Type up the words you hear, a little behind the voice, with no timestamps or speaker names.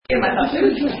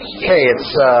Hey,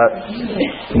 it's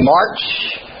March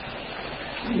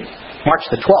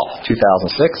the 12th,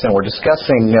 2006, and we're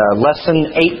discussing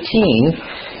Lesson 18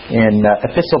 in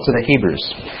Epistle to the Hebrews.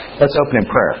 Let's open in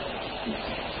prayer.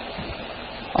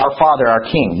 Our Father, our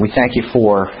King, we thank you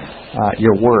for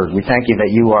your Word. We thank you that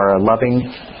you are a loving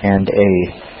and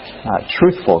a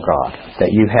truthful God,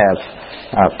 that you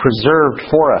have preserved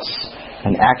for us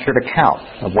an accurate account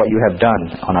of what you have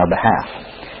done on our behalf.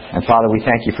 And Father, we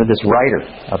thank you for this writer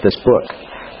of this book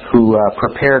who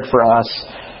prepared for us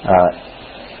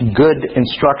good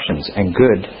instructions and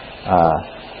good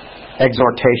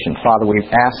exhortation. Father, we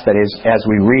ask that as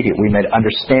we read it, we may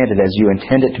understand it as you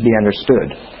intend it to be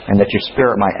understood, and that your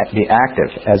Spirit might be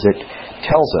active as it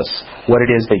tells us what it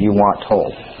is that you want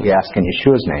told. We ask in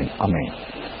Yeshua's name. Amen.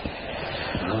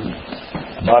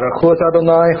 Baruch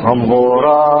Adonai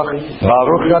Hamborach,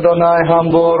 Baruch Adonai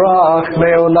Hamborach,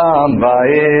 Leolam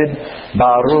Vaed,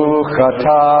 Baruch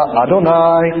Ata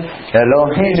Adonai,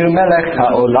 Eloheinu Melech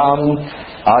HaOlam,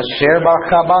 Asher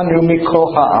Bachabanu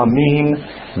Mikol HaAmim,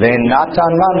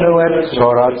 Ve'natan Lanu Et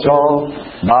Torato,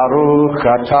 Baruch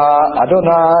Ata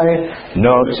Adonai,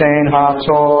 Noten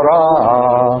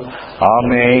HaTorah.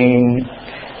 Amen.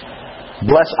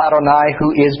 Bless Adonai who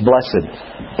is blessed.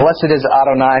 Blessed is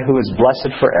Adonai who is blessed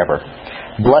forever.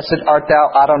 Blessed art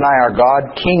thou, Adonai our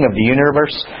God, King of the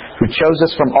universe, who chose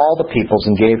us from all the peoples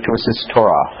and gave to us his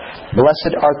Torah.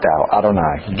 Blessed art thou,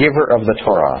 Adonai, giver of the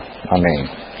Torah. Amen.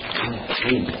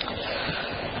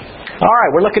 All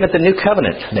right, we're looking at the New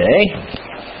Covenant today,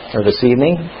 or this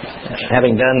evening,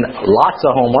 having done lots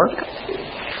of homework.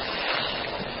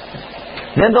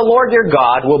 Then the Lord your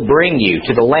God will bring you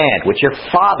to the land which your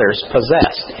fathers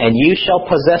possessed, and you shall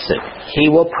possess it.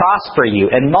 He will prosper you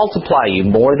and multiply you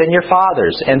more than your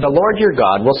fathers. And the Lord your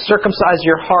God will circumcise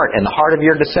your heart and the heart of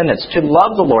your descendants to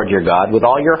love the Lord your God with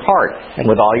all your heart and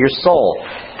with all your soul,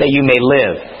 that you may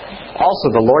live.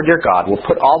 Also the Lord your God will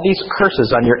put all these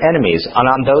curses on your enemies and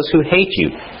on those who hate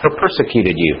you, who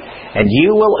persecuted you. And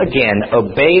you will again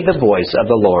obey the voice of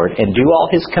the Lord and do all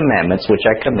his commandments which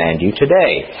I command you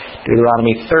today.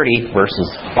 Deuteronomy 30 verses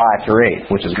 5 through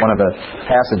 8, which is one of the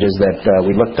passages that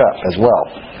we looked up as well.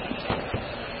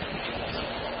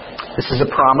 This is a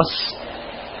promise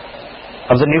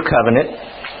of the new covenant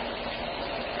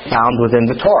found within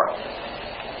the Torah.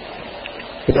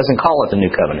 It doesn't call it the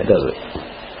new covenant, does it?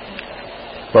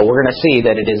 But we're going to see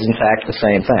that it is, in fact, the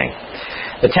same thing.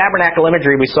 The tabernacle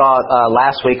imagery we saw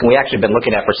last week, and we actually have been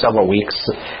looking at for several weeks,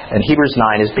 in Hebrews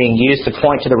 9, is being used to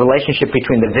point to the relationship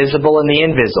between the visible and the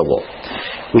invisible.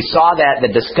 We saw that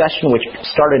the discussion which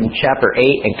started in chapter 8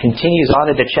 and continues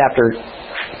on into chapter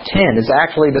 10 is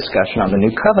actually a discussion on the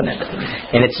New Covenant.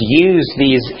 And it's used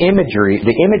the imagery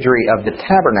of the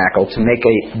tabernacle to make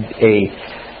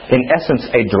in essence,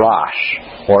 a drash,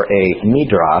 or a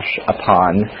midrash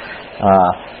upon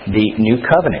the New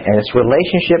Covenant and its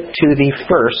relationship to the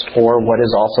first, or what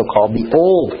is also called the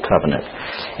Old Covenant.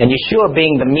 And Yeshua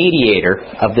being the mediator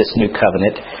of this New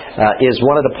Covenant is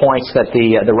one of the points that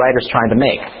the writer's trying to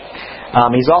make.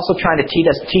 He's also trying to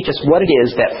teach us what it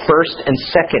is that first and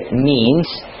second means,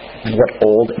 and what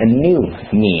old and new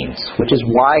means, which is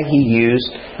why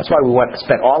that's why we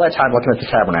spent all that time looking at the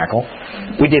tabernacle.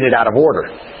 We did it out of order,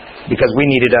 because we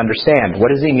needed to understand, what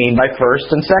does he mean by first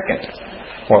and second?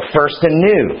 Or first and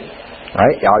new,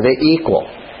 right? Are they equal?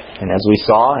 And as we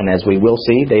saw, and as we will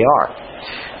see, they are.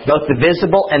 Both the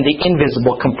visible and the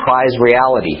invisible comprise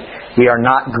reality. We are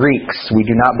not Greeks. We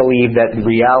do not believe that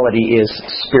reality is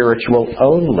spiritual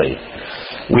only.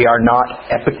 We are not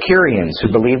Epicureans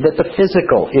who believe that the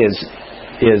physical is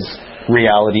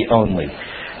reality only.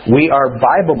 We are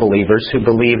Bible believers who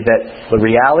believe that the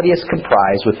reality is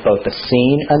comprised with both the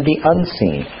seen and the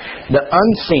unseen. The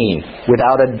unseen,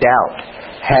 without a doubt,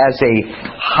 has a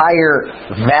higher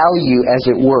value, as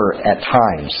it were, at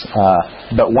times.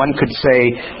 But one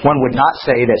would not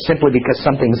say that simply because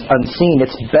something's unseen,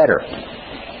 it's better.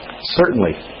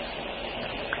 Certainly,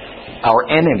 our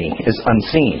enemy is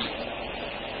unseen.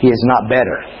 He is not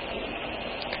better.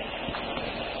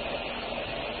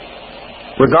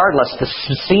 Regardless, the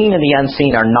seen and the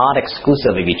unseen are not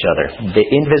exclusive of each other. The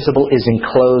invisible is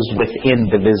enclosed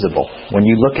within the visible. When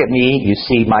you look at me, you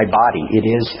see my body. It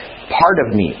is part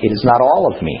of me. It is not all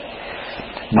of me.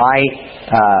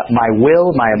 My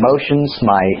will, my emotions,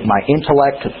 my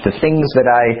intellect, the things that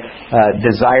I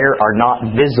desire are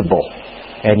not visible.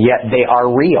 And yet they are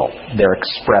real. They're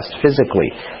expressed physically.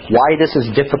 Why this is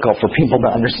difficult for people to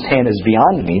understand is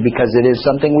beyond me, because it is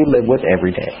something we live with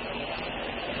every day.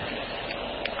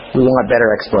 We want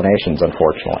better explanations,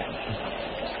 unfortunately.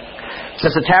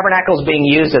 Since the tabernacle is being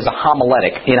used as a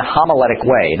homiletic, in a homiletic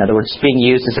way, in other words, it's being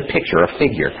used as a picture, a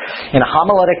figure, in a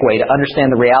homiletic way to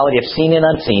understand the reality of seen and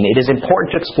unseen, it is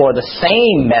important to explore the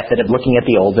same method of looking at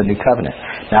the Old and New Covenant.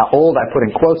 Now, Old I put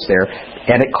in quotes there,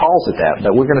 and it calls it that,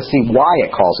 but we're going to see why it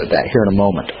calls it that here in a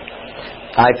moment.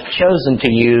 I've chosen to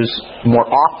use more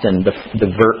often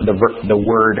the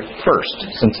word first,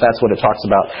 since that's what it talks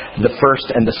about, the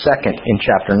first and the second in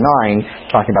chapter 9,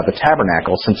 talking about the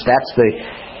tabernacle, since that's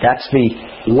the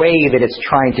way that it's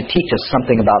trying to teach us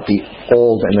something about the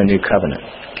Old and the New Covenant.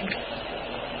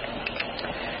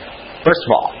 First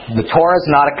of all, the Torah is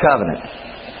not a covenant.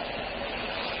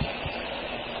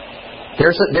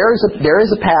 There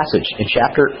is a passage in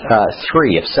chapter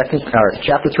 3 of 2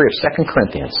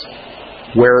 Corinthians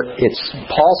where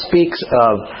Paul speaks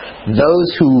of those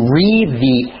who read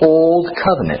the Old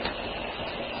Covenant.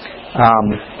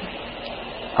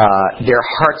 Their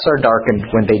hearts are darkened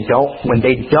when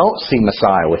they don't see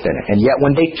Messiah within it, and yet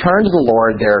when they turn to the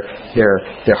Lord,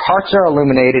 their hearts are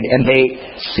illuminated, and they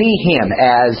see Him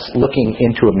as looking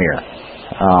into a mirror.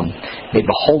 They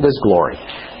behold His glory.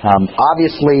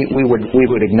 Obviously, we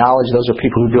would acknowledge those are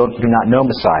people who do not know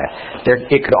Messiah.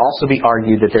 It could also be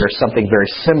argued that there is something very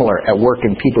similar at work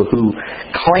in people who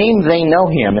claim they know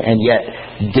Him and yet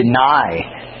deny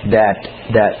that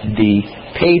the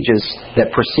pages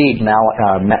that precede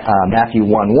Matthew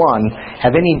 1:1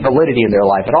 have any validity in their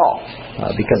life at all,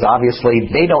 because obviously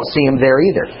they don't see Him there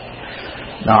either.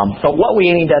 But what we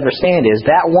need to understand is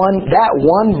that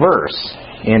one verse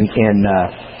in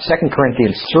 2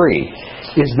 Corinthians 3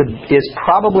 is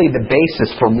probably the basis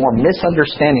for more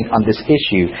misunderstanding on this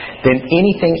issue than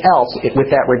anything else with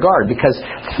that regard, because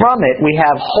from it we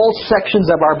have whole sections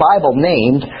of our Bible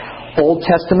named Old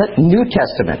Testament, New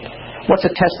Testament. What's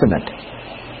a testament?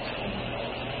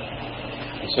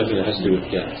 Something that has to do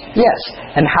with death. Yes,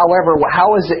 and however,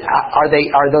 how is it? Are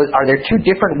there two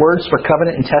different words for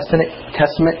covenant and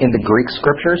testament in the Greek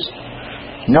scriptures?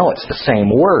 No, it's the same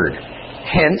word.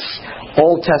 Hence,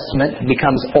 Old Testament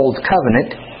becomes Old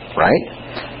Covenant,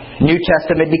 right? New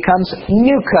Testament becomes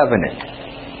New Covenant.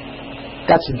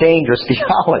 That's dangerous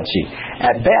theology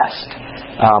at best.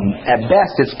 At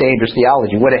best, it's dangerous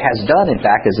theology. What it has done, in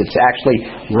fact, is it's actually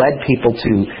led people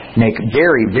to make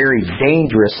very, very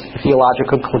dangerous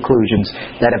theological conclusions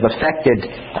that have affected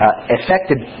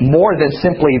more than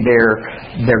simply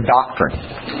their doctrine.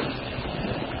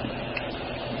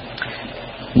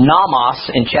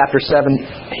 Nomos in chapter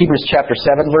 7, Hebrews chapter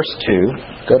 7, verse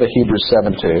 2. Go to Hebrews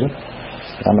 7:2.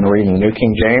 I'm going to read in the New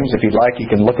King James. If you'd like, you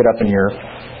can look it up in your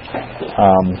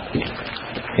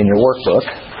workbook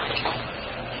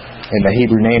in the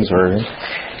Hebrew Names version.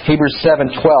 Hebrews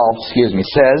 7:12,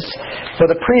 says, "For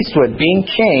the priesthood being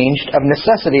changed of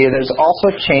necessity, there is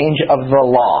also change of the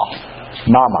law."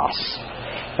 Nomos.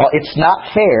 Well, it's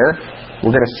not fair.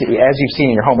 We're going to see, as you've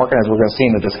seen in your homework, and as we're going to see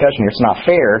in the discussion here, it's not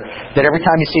fair that every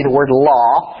time you see the word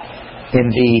law in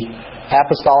the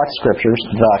apostolic scriptures,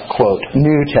 the quote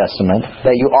New Testament,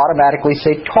 that you automatically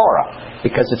say Torah,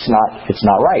 because it's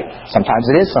not right. Sometimes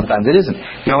it is, sometimes it isn't.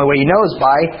 The only way you know is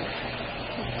by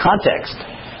context.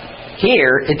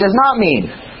 Here, it does not mean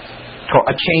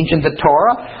a change in the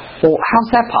Torah. Well, how's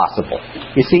that possible?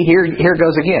 You see, here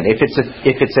goes again. If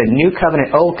it's a New Covenant,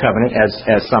 Old Covenant,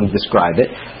 as some describe it,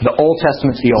 the Old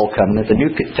Testament's the Old Covenant, the New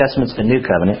Testament's the New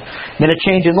Covenant, then a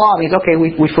change in law means, okay,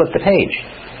 we flip the page.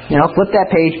 Flip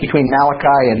that page between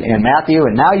Malachi and Matthew,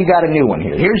 and now you got a new one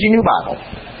here. Here's your new Bible.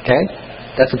 Okay?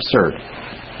 That's absurd.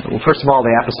 Well, first of all,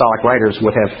 the apostolic writers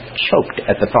would have choked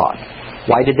at the thought.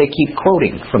 Why did they keep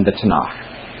quoting from the Tanakh?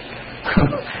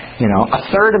 A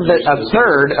third of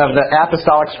the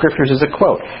apostolic scriptures is a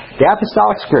quote. The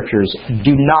apostolic scriptures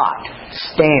do not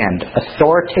stand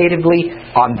authoritatively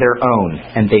on their own,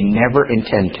 and they never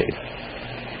intend to.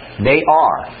 They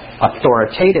are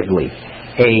authoritatively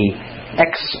an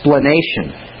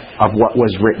explanation of what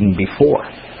was written before,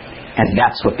 and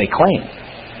that's what they claim.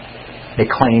 They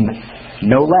claim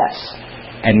no less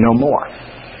and no more.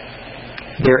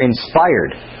 They're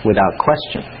inspired without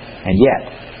question, and yet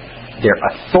their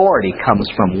authority comes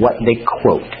from what they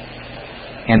quote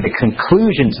and the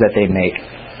conclusions that they make,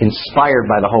 inspired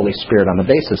by the Holy Spirit on the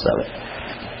basis of it.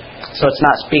 So it's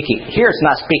not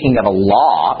speaking of a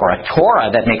law or a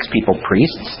Torah that makes people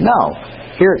priests. No.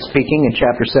 Here it's speaking in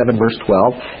chapter 7, verse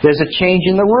 12. There's a change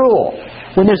in the rule.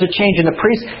 When there's a change in the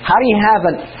priest, how do you have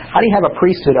a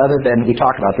priesthood other than, we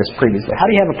talked about this previously, how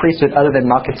do you have a priesthood other than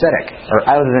Melchizedek, or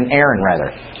other than Aaron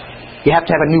rather? You have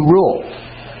to have a new rule.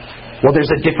 Well,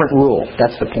 there's a different rule.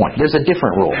 That's the point. There's a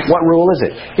different rule. What rule is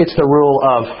it? It's the rule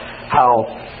of how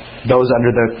those under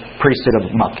the priesthood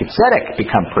of Melchizedek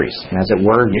become priests. And as it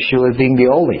were, Yeshua being the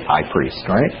only high priest,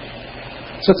 right?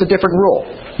 So it's a different rule.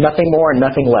 Nothing more and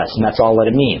nothing less, and that's all that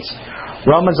it means.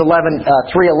 Romans 3:11.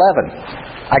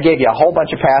 I gave you a whole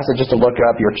bunch of passages to look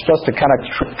up. You're supposed to kind of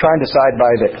try and decide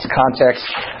by the context.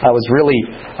 I was really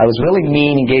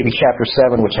mean and gave you chapter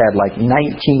 7, which had like 19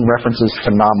 references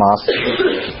to Namas.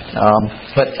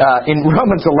 But in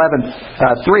Romans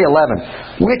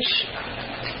 3:11, which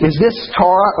is this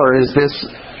Torah or is this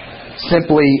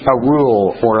simply a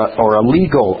rule or a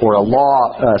legal or a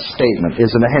law statement?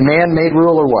 Is it a man-made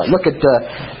rule or what? Look at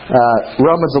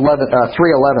Romans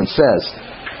 3:11 says.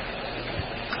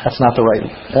 That's not the right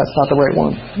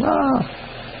one.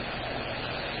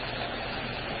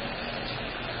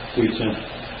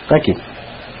 Thank you.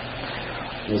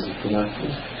 Was it the last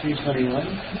one? 3:21?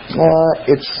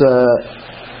 It's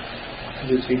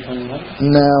Is it 3:21?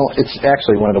 no, it's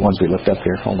actually one of the ones we looked up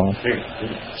here. Hold on.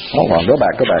 Hold on. Go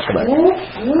back.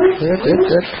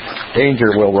 Danger,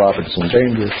 Will Robinson.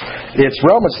 Danger. It's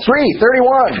Romans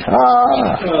 3:31.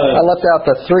 I left out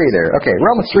the 3 there. Okay,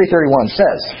 Romans 3:31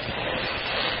 says,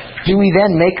 do we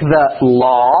then make the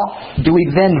law? Do we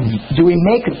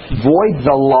make void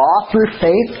the law through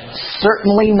faith?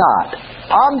 Certainly not.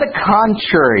 On the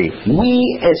contrary,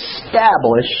 we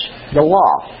establish the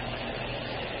law.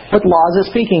 What law is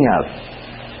it speaking of?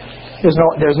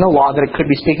 There's no law that it could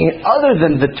be speaking of other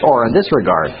than the Torah in this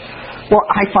regard. Well,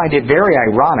 I find it very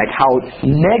ironic how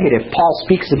negative Paul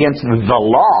speaks against the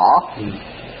law,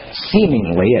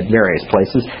 seemingly at various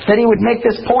places, that he would make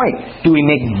this point. Do we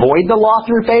make void the law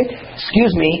through faith?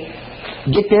 Excuse me,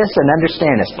 get this and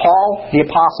understand this. Paul, the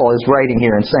apostle, is writing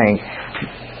here and saying,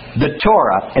 the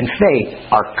Torah and faith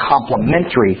are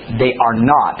complementary. They are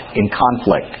not in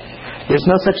conflict. There's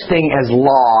no such thing as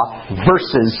law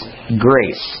versus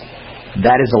grace.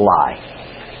 That is a lie.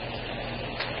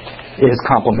 It is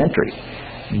complementary.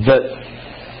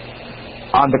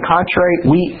 On the contrary,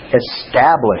 we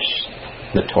establish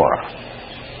the Torah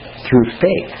through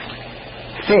faith.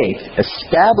 Faith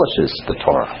establishes the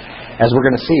Torah. As we're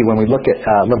going to see when we look at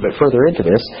a little bit further into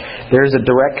this, there's a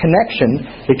direct connection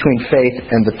between faith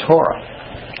and the Torah.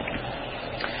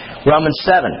 Romans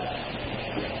 7.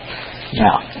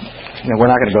 Now, we're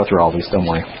not going to go through all these, don't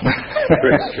we?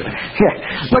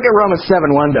 Look at Romans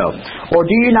 7:1 though. Or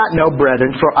do you not know,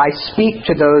 brethren, for I speak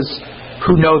to those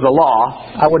who know the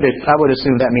law. I would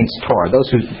assume that means Torah. Those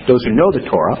who know the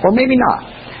Torah, or maybe not,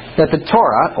 that the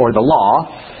Torah or the law,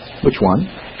 which one,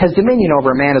 has dominion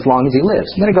over a man as long as he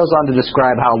lives. And then it goes on to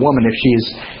describe how a woman, if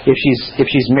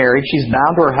she's married, she's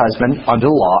bound to her husband under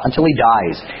the law until he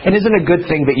dies. And isn't it a good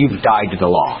thing that you've died to the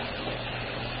law?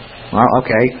 Well,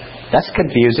 okay, that's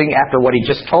confusing after what he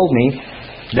just told me,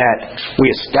 that we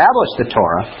established the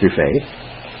Torah through faith.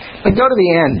 But go to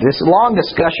the end. This long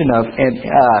discussion of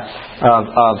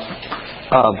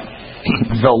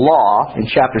the law in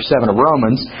chapter 7 of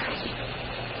Romans.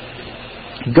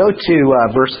 Go to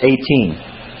verse 18,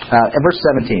 verse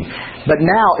 17. But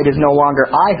now it is no longer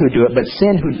I who do it, but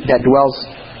sin that dwells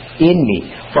in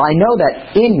me. For I know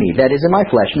that in me, that is in my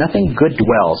flesh, nothing good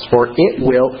dwells. For to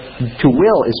will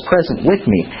is present with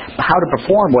me. But how to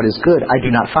perform what is good I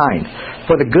do not find.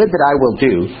 For the good that I will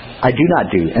do, I do not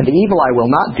do. And the evil I will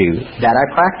not do, that I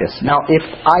practice. Now if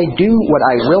I do what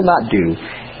I will not do,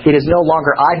 it is no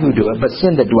longer I who do it, but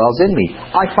sin that dwells in me.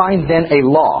 I find then a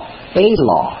law.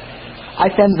 I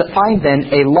find then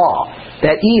a law,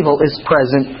 that evil is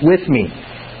present with me,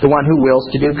 the one who wills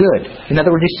to do good. In other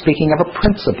words, he's speaking of a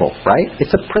principle, right?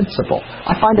 It's a principle.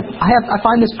 I find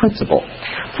this principle.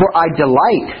 For I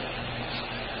delight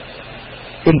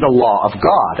in the law of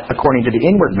God, according to the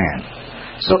inward man.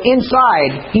 So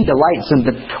inside, he delights in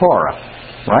the Torah,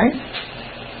 right?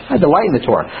 I delight in the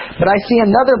Torah. But I see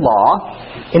another law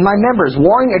in my members,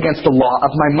 warring against the law of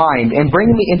my mind and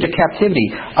bringing me into captivity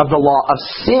of the law of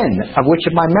sin, of which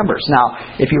of my members. Now,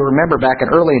 if you remember back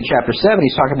early in chapter 7,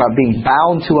 he's talking about being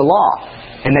bound to a law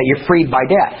and that you're freed by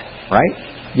death, right?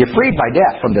 You're freed by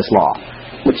death from this law.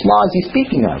 Which law is he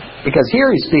speaking of? Because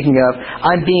here he's speaking of,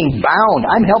 I'm being bound.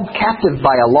 I'm held captive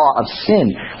by a law of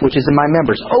sin, which is in my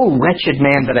members. Oh, wretched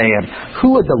man that I am.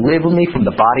 Who would deliver me from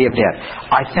the body of death?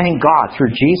 I thank God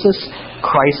through Jesus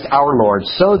Christ our Lord.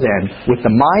 So then, with the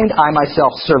mind I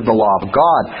myself serve the law of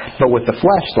God, but with the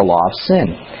flesh the law of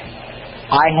sin.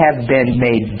 I have been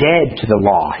made dead to the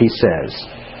law, he says.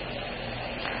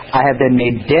 I have been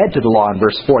made dead to the law in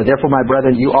verse 4. Therefore, my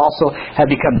brethren, you also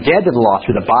have become dead to the law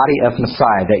through the body of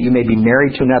Messiah, that you may be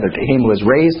married to another, to him who was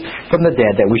raised from the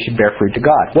dead, that we should bear fruit to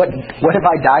God. What have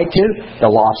I died to?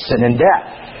 The law of sin and death.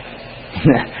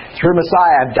 Through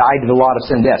Messiah, I've died to the law of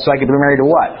sin and death. So I could be married to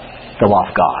what? The law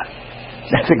of God.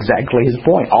 That's exactly his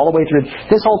point. All the way through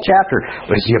this whole chapter.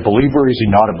 Is he a believer or is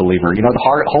he not a believer? You know, the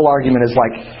whole argument is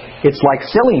like, it's like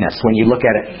silliness when you look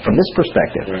at it from this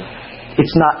perspective. Right.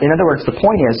 It's not, in other words, the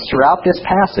point is, throughout this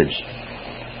passage,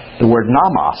 the word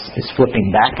nomos is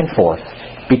flipping back and forth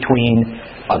between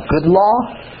a good law,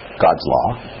 God's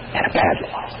law, and a bad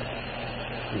law.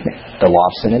 The law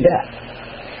of sin and death.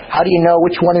 How do you know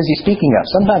which one is he speaking of?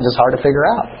 Sometimes it's hard to figure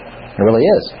out. It really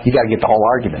is. You got to get the whole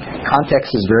argument.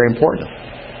 Context is very important.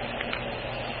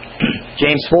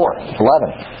 James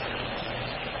 4:11.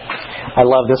 I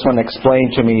love this one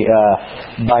explained to me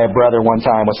by a brother one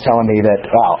time. Was telling me that,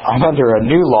 wow, I'm under a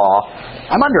new law.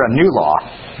 I'm under a new law.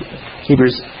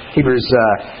 Hebrews 8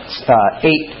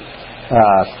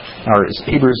 or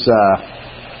Hebrews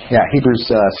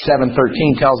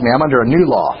 7:13 tells me I'm under a new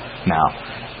law now.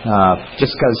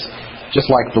 Just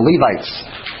like the Levites.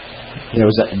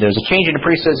 There's a change in the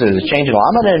priesthood, there's a change in law.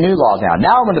 I'm under a new law now.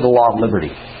 Now I'm under the law of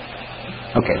liberty.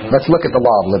 Okay, let's look at the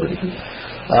law of liberty.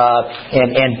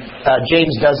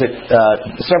 James does it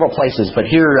several places, but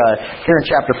here in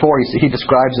chapter 4 he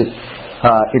describes it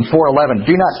in 4:11.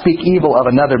 Do not speak evil of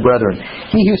another, brethren.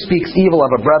 He who speaks evil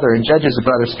of a brother and judges a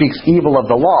brother speaks evil of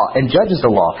the law and judges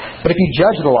the law. But if you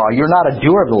judge the law, you're not a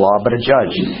doer of the law, but a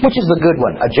judge. Which is the good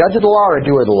one? A judge of the law or a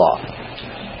doer of the law?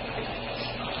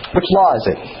 Which law is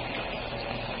it?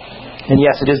 And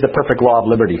yes, it is the perfect law of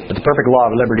liberty. But the perfect law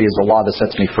of liberty is the law that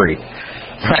sets me free.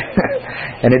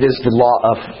 And it is the law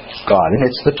of God. And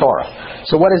it's the Torah.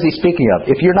 So what is he speaking of?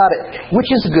 If you're not... which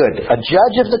is good? A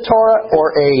judge of the Torah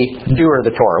or a doer of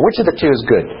the Torah? Which of the two is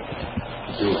good?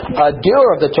 A doer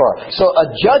of the Torah. So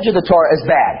a judge of the Torah is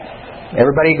bad.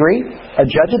 Everybody agree? A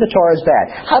judge of the Torah is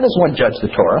bad. How does one judge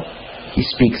the Torah? He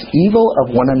speaks evil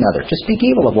of one another. To speak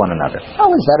evil of one another. How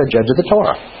is that a judge of the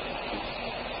Torah?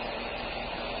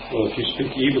 Well, if you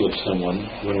speak evil of someone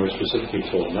when we're specifically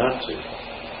told not to,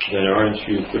 then aren't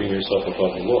you putting yourself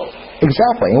above the law?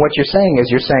 Exactly. And what you're saying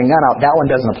is, no, that one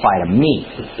doesn't apply to me.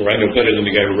 Or I know better than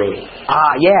the guy who wrote it.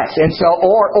 Yes. And so,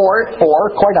 or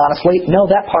quite honestly, no,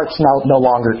 that part's no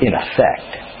longer in effect.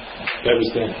 That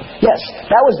was then. Yes,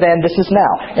 that was then, this is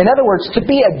now. In other words, to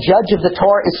be a judge of the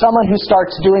Torah is someone who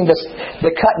starts doing this,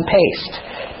 the cut and paste.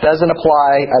 Doesn't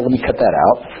apply, let me cut that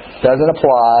out. Doesn't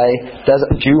apply,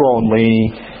 Jew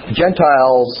only,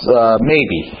 Gentiles,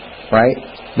 maybe, right?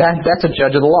 That's a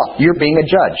judge of the law. You're being a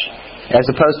judge, as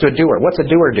opposed to a doer. What's a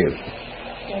doer do?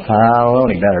 I don't know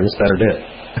any better. Just better do it.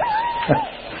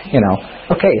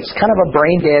 Okay, it's kind of a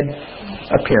brain dead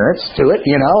appearance to it.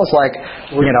 It's like,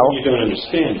 You don't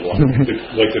understand why,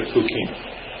 like the King.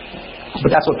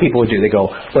 But that's what people would do. They go,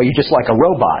 well, you're just like a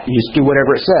robot. You just do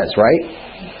whatever it says, right?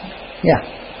 Yeah.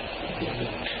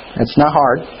 It's not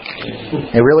hard.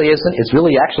 It really isn't. It's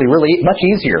really much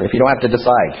easier if you don't have to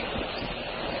decide.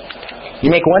 You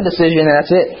make one decision and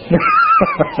that's it.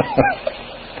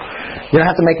 You don't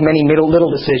have to make many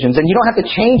little decisions, and you don't have to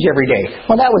change every day.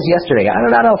 Well, that was yesterday. I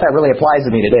don't know if that really applies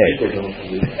to me today.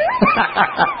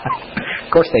 Of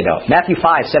course they don't. Matthew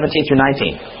 5:17 through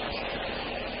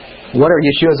 19. What are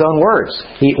Yeshua's own words?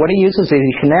 What he uses is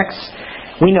he connects.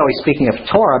 We know he's speaking of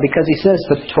Torah because he says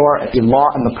the Torah, the law,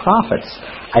 and the prophets.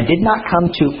 I did not come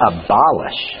to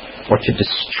abolish or to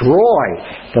destroy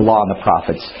the law and the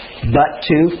prophets, but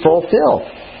to fulfill.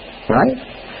 Right?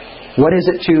 What is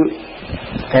it to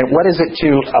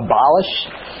abolish?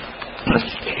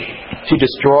 To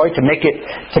destroy, to make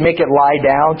it lie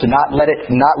down, to not let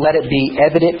it be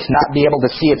evident, to not be able to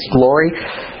see its glory.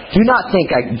 Do not think.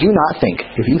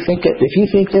 If you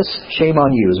think this, shame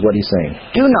on you, is what he's saying.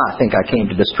 Do not think I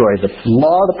came to destroy the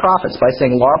law of the prophets. By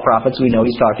saying law of prophets, we know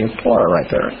he's talking of Torah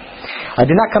right there. I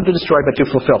did not come to destroy, but to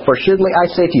fulfill. For surely I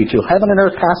say to you, till heaven and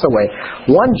earth pass away,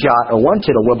 one jot or one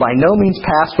tittle will by no means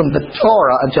pass from the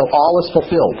Torah until all is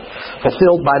fulfilled.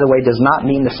 Fulfilled, by the way, does not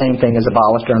mean the same thing as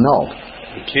abolished or annulled.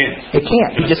 It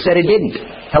can't. He just said it didn't.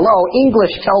 Hello,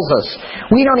 English tells us.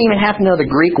 We don't even have to know the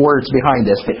Greek words behind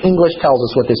this, but English tells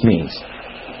us what this means.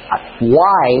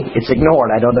 Why it's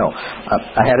ignored, I don't know.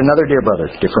 I had another dear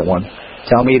brother, different one,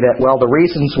 tell me that, well, the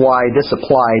reasons why this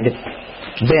applied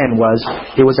then was,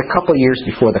 it was a couple years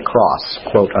before the cross,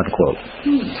 quote unquote.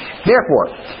 Therefore,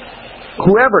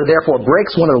 whoever therefore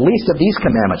breaks one of the least of these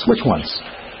commandments, which ones?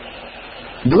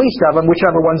 The least of them,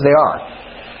 whichever ones they are.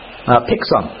 Pick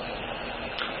some.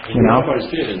 You know?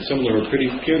 And some of them are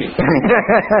pretty puny.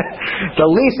 The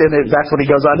least, and that's what he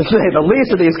goes on to say, the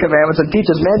least of these commandments and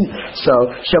teaches men so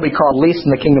shall be called least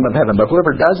in the kingdom of heaven. But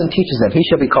whoever does and teaches them, he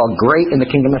shall be called great in the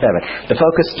kingdom of heaven. The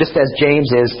focus, just as James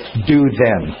is, do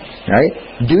them. Right?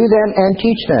 Do them and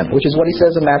teach them, which is what he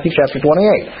says in Matthew chapter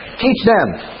 28. Teach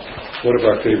them. One of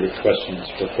our favorite questions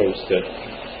for folks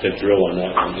that drill on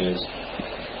that one is,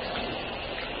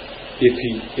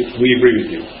 if we agree with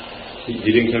you,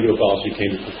 he didn't come to abolish, he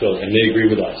came to fulfill it, and they agree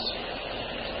with us.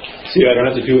 See, I don't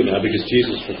have to do it now because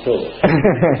Jesus fulfilled it.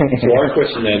 So our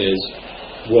question then is,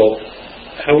 well,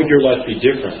 how would your life be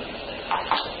different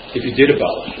if you did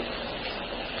abolish it?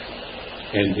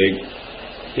 And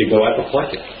they go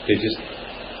apoplectic.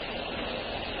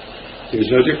 There's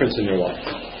no difference in their life.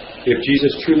 If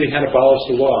Jesus truly had abolished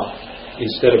the law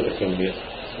instead of fulfilling it,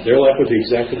 their life would be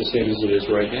exactly the same as it is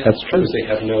right now. That's true. Because they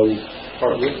have no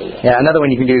part with the law. Yeah, another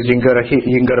one you can do is you can go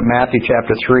to Matthew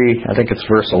chapter 3. I think it's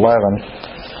verse 11.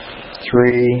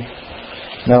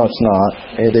 3. No, it's not.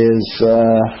 It is.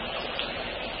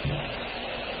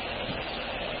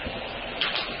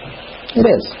 It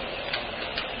is.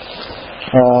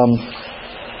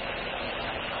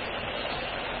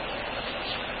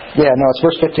 It's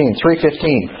verse 15.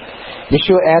 3:15.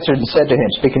 Yeshua answered and said to him,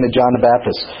 speaking to John the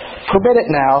Baptist, Permit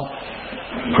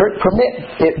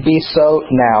it be so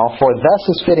now, for thus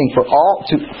is fitting for all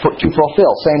to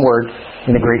fulfill. Same word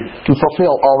in the Greek. To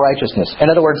fulfill all righteousness. In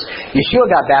other words,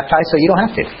 Yeshua got baptized, so you don't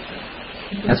have to.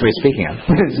 That's what he's speaking of.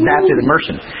 It's baptism,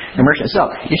 immersion. So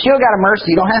Yeshua got immersed,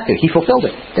 you don't have to. He fulfilled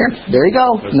it. There you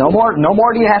go. No more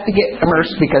do you have to get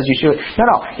immersed because Yeshua.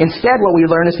 No. Instead, what we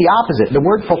learn is the opposite. The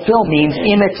word fulfill means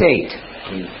imitate.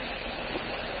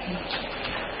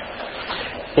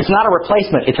 It's not a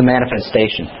replacement, it's a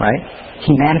manifestation, right?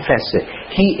 He manifests it.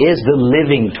 He is the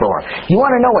living Torah. You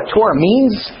want to know what Torah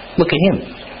means? Look at Him.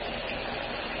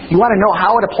 You want to know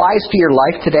how it applies to your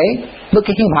life today? Look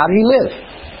at Him. How did He live?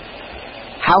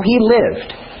 How He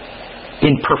lived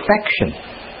in perfection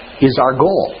is our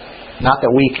goal. Not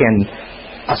that we can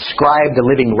ascribe to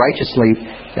living righteously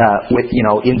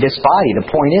in this body. The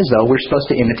point is, though, we're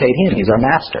supposed to imitate Him. He's our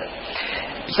master.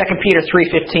 2 Peter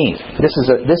 3:15. This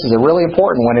is a really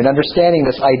important one in understanding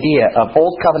this idea of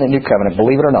Old Covenant, New Covenant,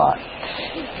 believe it or not.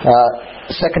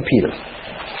 2 Peter.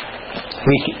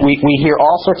 We hear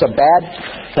all sorts of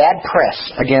bad press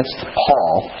against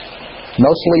Paul,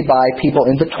 mostly by people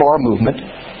in the Torah movement,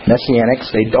 Messianics.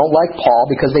 They don't like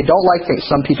Paul because they don't like things.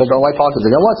 Some people don't like Paul because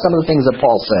they don't like some of the things that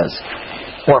Paul says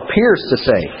or appears to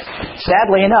say.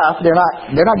 Sadly enough, they're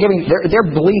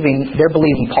believing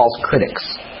Paul's critics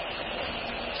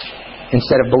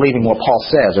instead of believing what Paul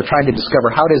says, or trying to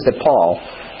discover how it is that Paul,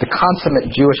 the consummate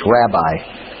Jewish rabbi,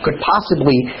 could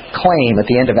possibly claim at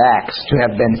the end of Acts to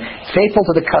have been faithful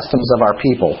to the customs of our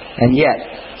people, and yet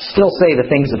still say the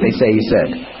things that they say he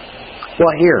said.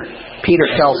 Well, here, Peter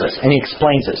tells us, and he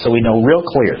explains it, so we know real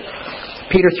clear.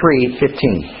 Peter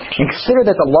 3:15. And consider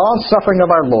that the long suffering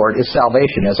of our Lord is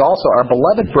salvation, as also our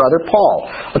beloved brother Paul,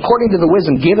 according to the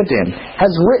wisdom given to him,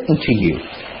 has written to you,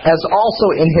 as also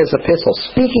in his epistle,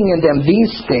 speaking in them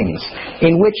these things,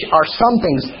 in which are some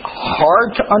things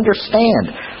hard to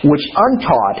understand, which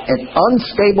untaught and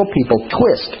unstable people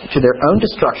twist to their own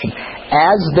destruction,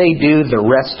 as they do the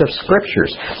rest of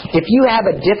Scriptures. If you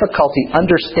have a difficulty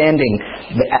understanding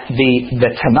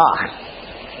the Tanakh,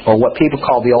 or what people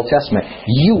call the Old Testament,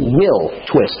 you will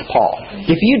twist Paul.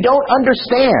 If you don't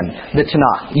understand the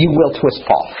Tanakh, you will twist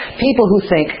Paul. People who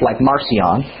think, like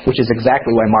Marcion, which is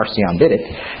exactly why Marcion did it,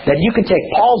 that you can take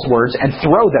Paul's words and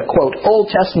throw the, quote, Old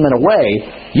Testament away,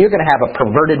 you're going to have a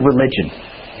perverted religion.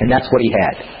 And that's what he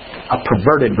had. A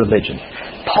perverted religion.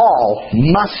 Paul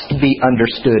must be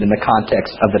understood in the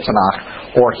context of the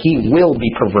Tanakh, or he will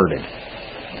be perverted.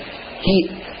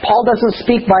 Paul doesn't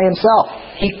speak by himself.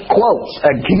 He quotes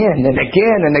again and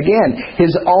again and again. His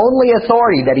only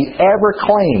authority that he ever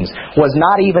claims was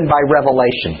not even by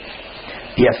revelation.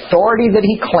 The authority that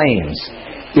he claims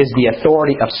is the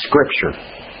authority of Scripture.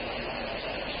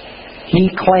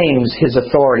 He claims his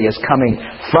authority as coming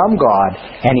from God,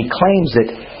 and he claims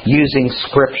it using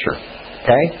Scripture.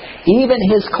 Okay? Even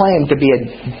his claim to be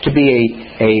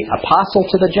a apostle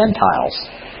to the Gentiles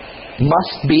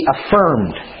must be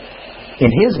affirmed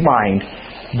in his mind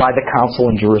by the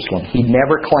council in Jerusalem. He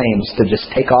never claims to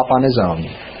just take off on his own.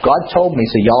 God told me,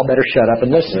 so y'all better shut up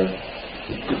and listen.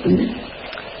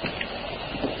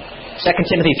 2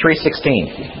 Timothy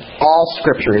 3:16. All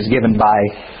Scripture is given by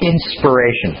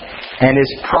inspiration and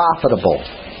is profitable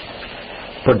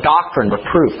for doctrine,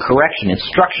 reproof, correction,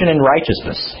 instruction in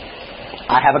righteousness.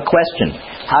 I have a question.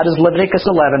 How does Leviticus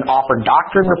 11 offer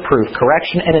doctrine, reproof,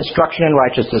 correction, and instruction in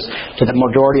righteousness to the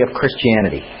majority of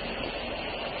Christianity?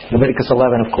 Leviticus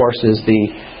 11, of course, is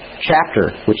the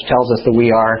chapter which tells us that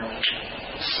we are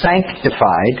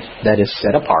sanctified, that is,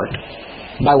 set apart,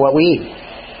 by what we eat.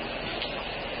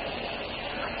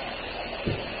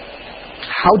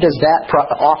 How does that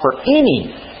offer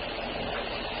any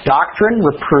doctrine,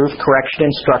 reproof, correction,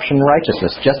 instruction, and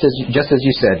righteousness? Just as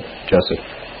you said, Joseph.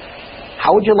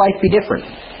 How would your life be different?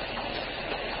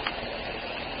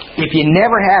 If you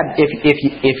never had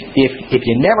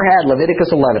Leviticus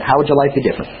 11, how would your life be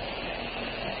different?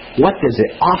 What does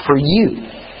it offer you?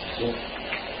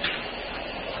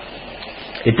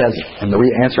 It doesn't. And the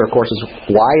answer, of course, is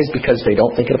why? Is because they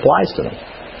don't think it applies to them.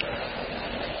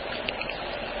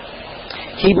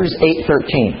 Hebrews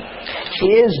 8:13.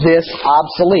 Is this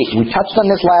obsolete? We touched on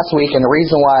this last week, and the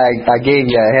reason why I gave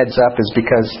you a heads up is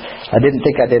because I didn't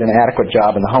think I did an adequate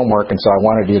job in the homework, and so I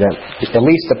wanted you to, at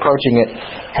least approaching it,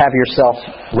 have yourself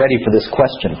ready for this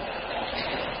question.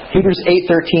 Hebrews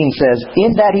 8:13 says,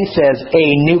 in that he says, a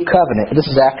new covenant. This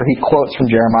is after he quotes from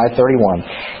Jeremiah 31.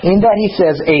 In that he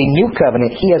says, a new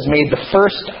covenant, he has made the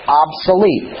first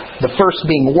obsolete. The first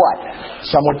being what?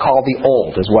 Some would call the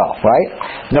old as well, right?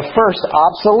 The first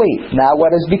obsolete. Now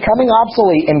what is becoming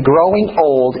obsolete and growing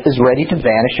old is ready to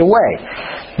vanish away.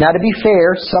 Now to be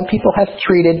fair, some people have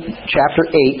treated chapter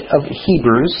 8 of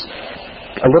Hebrews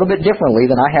a little bit differently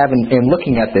than I have in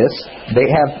looking at this. They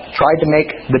have tried to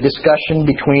make the discussion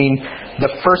between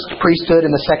the first priesthood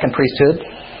and the second priesthood.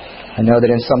 I know that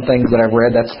in some things that I've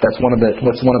read, that's one of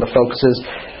the focuses.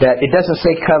 That it doesn't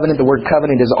say covenant. The word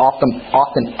covenant is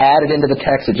often added into the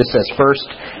text. It just says first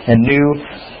and new.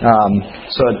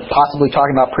 So possibly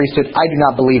talking about priesthood. I do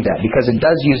not believe that, because it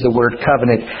does use the word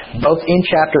covenant both in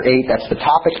chapter 8. That's the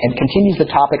topic, and continues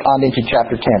the topic on into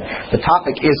chapter 10. The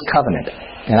topic is covenant.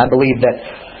 And I believe that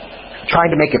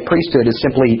trying to make it priesthood is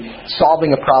simply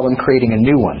solving a problem, creating a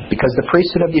new one. Because the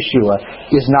priesthood of Yeshua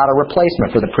is not a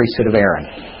replacement for the priesthood of Aaron.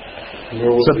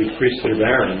 Nor will the priesthood of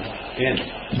Aaron end.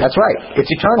 That's right. It's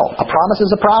eternal. A promise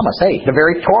is a promise. Hey, the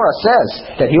very Torah says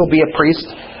that he'll be a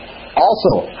priest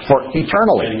also for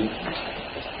eternally.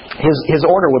 His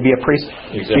order would be a priest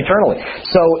eternally.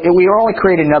 So we are only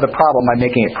creating another problem by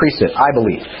making it priesthood, I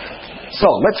believe. So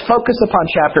let's focus upon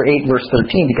chapter 8, verse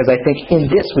 13, because I think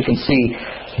in this we can see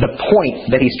the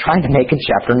point that he's trying to make in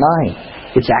chapter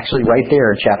 9. It's actually right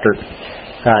there in chapter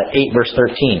 8, verse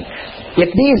 13.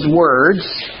 If these words,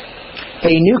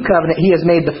 a new covenant, he has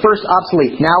made the first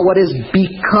obsolete. Now what is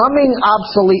becoming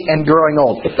obsolete and growing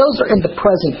old? If those are in the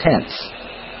present tense,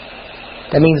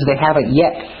 that means they haven't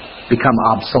yet become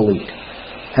obsolete.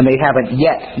 And they haven't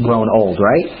yet grown old,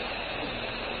 right?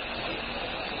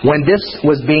 When this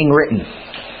was being written.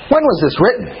 When was this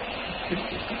written?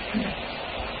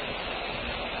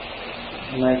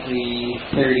 Likely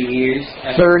 30 years.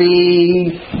 40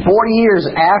 years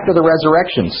after the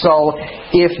resurrection. So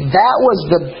if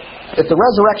the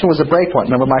resurrection was a breakpoint,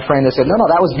 remember my friend that said, no,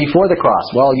 that was before the cross.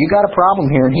 Well, you got a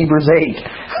problem here in Hebrews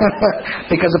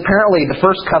 8. Because apparently the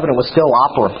first covenant was still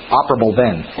operable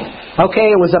then.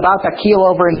 Okay, it was about to keel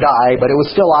over and die, but it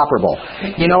was still operable.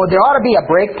 You know, there ought to be a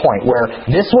breakpoint where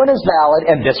this one is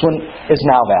valid and this one is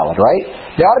now valid, right?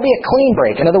 There ought to be a clean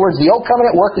break. In other words, the old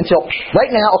covenant worked until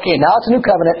right now, okay, now it's a new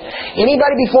covenant.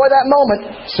 Anybody before that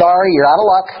moment, sorry, you're out of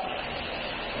luck.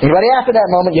 Anybody after that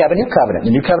moment, you have a new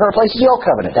covenant. The new covenant replaces the old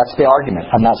covenant. That's the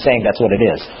argument. I'm not saying that's what it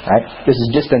is, right? This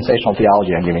is dispensational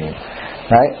theology I'm giving you,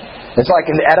 right? It's like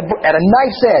at a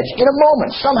knife's edge, in a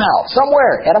moment, somehow,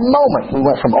 somewhere, at a moment, we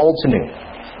went from old to new.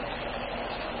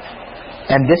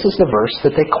 And this is the verse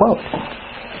that they quote.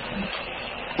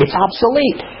 It's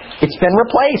obsolete. It's been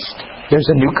replaced. There's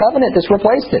a new covenant that's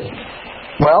replaced it.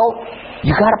 Well,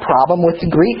 you got a problem with the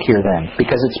Greek here then,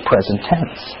 because it's present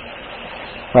tense.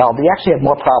 Well, we actually have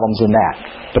more problems than that.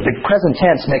 But the present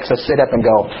tense makes us sit up and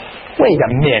go, wait a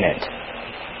minute.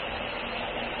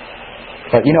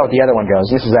 But you know what the other one goes?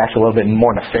 This is actually a little bit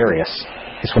more nefarious.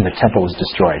 It's when the temple was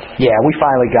destroyed. Yeah, we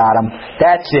finally got them.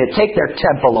 That's it. Take their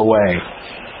temple away.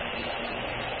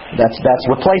 That's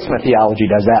replacement theology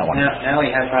does that one. Now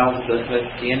we have problems with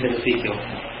the end of Ezekiel.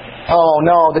 Oh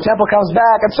no, the temple comes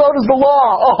back, and so does the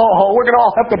law. Oh, we're going to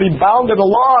all have to be bound to the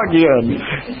law again.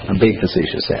 I'm being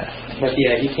facetious there. But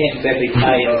yeah, you can't exactly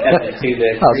tie it to the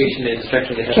creation and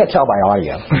destruction of the temple. Can't tell by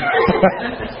audio.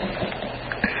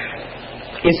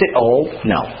 Is it old?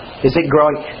 No. Is it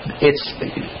growing? It's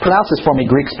pronounce this for me,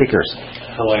 Greek speakers.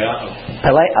 Peleao.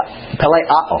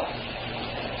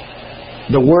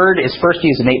 The word is first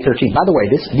used in 8:13. By the way,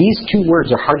 these two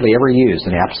words are hardly ever used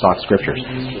in the Apostolic Scriptures.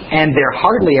 And they're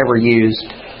hardly ever used,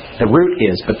 the root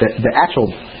is, but the actual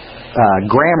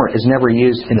grammar is never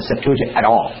used in the Septuagint at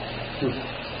all.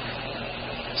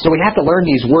 So we have to learn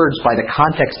these words by the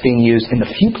context being used in the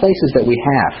few places that we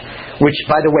have. Which,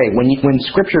 by the way, when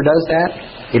Scripture does that,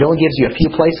 it only gives you a few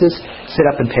places. Sit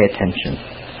up and pay attention.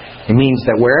 It means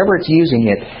that wherever it's using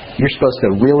it, you're supposed to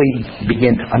really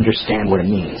begin to understand what it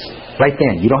means. Right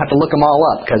then. You don't have to look them all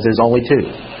up because there's only two.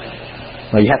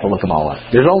 Well, you have to look them all up.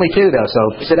 There's only two, though,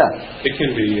 so sit up. It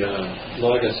can be,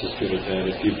 Logos is good at that.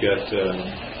 If you've got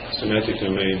semantic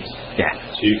domains. Yeah.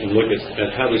 So you can look at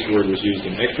how this word was used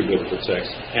in extra-biblical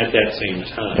texts at that same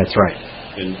time. That's right.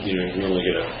 And, you can really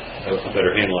get a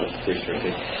better handle on it pretty sure, I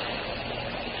think.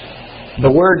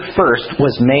 The word first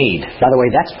was made. By the way,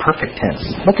 that's perfect tense.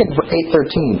 Look at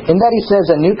 8:13. In that he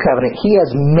says a new covenant, he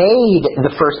has made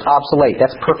the first obsolete.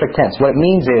 That's perfect tense. What it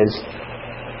means is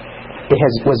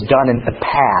it was done in the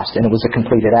past and it was a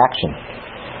completed action.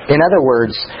 In other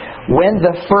words, when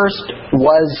the first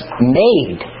was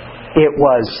made, it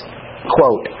was,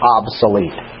 quote,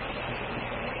 obsolete.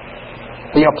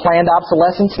 Planned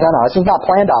obsolescence? No, this is not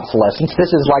planned obsolescence.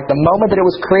 This is like the moment that it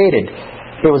was created,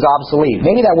 it was obsolete.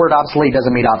 Maybe that word obsolete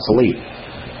doesn't mean obsolete.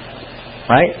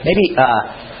 Right? Maybe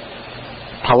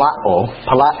palao.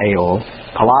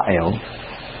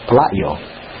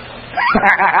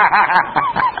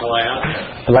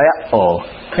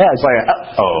 Yeah, it's like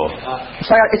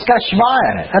it's got a shema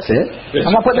in it. That's it.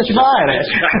 I'm not putting a shema in it.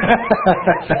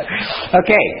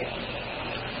 Okay.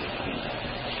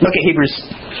 Look at Hebrews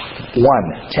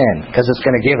 1:10, because it's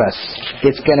going to give us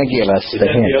the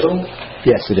hint.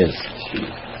 Yes, it is.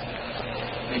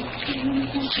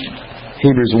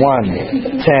 Hebrews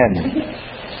 1:10.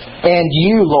 And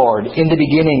you, Lord, in the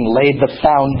beginning laid the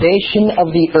foundation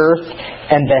of the earth,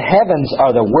 and the heavens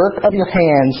are the work of your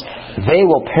hands. They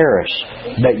will perish,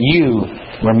 but you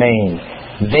remain.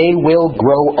 They will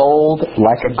grow old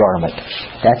like a garment.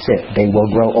 That's it. They will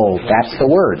grow old. That's the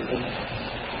word.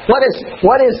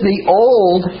 What is the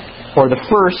old or the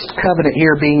first covenant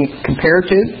here being compared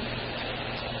to?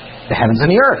 The heavens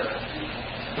and the earth.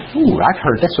 Ooh, I've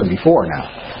heard this one before now.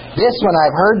 This one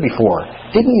I've heard before.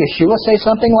 Didn't Yeshua say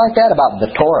something like that about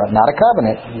the Torah, not a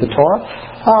covenant, the Torah?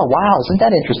 Oh, wow, isn't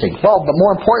that interesting? Well, but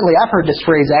more importantly, I've heard this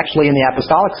phrase actually in the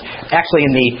Apostolics, actually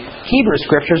in the Hebrew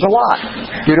Scriptures a lot.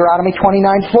 Deuteronomy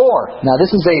 29:4. Now,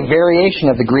 this is a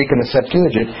variation of the Greek and the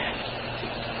Septuagint.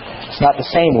 It's not the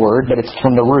same word, but it's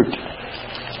from the root.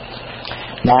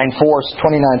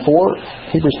 29:4,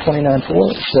 Hebrews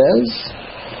 29:4 says,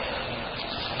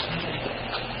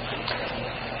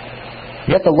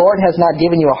 Yet the Lord has not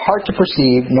given you a heart to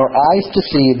perceive, nor eyes to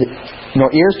see, nor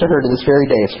ears to hear to this very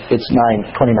day. It's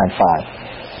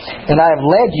 29:5. And I have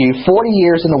led you 40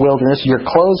 years in the wilderness. Your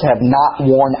clothes have not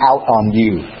worn out on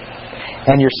you,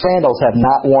 and your sandals have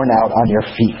not worn out on your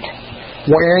feet.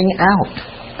 Wearing out.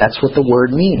 That's what the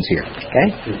word means here. Okay?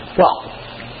 Well,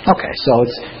 okay, so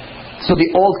the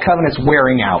old covenant's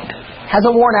wearing out.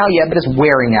 Hasn't worn out yet, but it's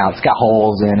wearing out. It's got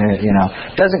holes in it,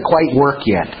 Doesn't quite work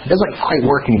yet. Doesn't quite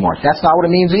work anymore. That's not what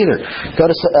it means either.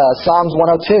 Go to Psalms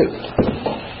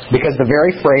 102. Because the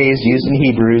very phrase used in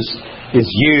Hebrews is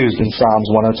used in Psalms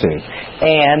 102.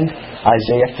 And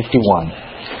Isaiah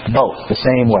 51. Both the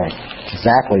same way.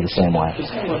 Exactly the same way.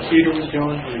 Is that what Peter was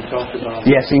doing when he talked about?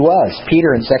 Yes, he was.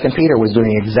 Peter in 2 Peter was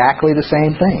doing exactly the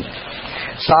same thing.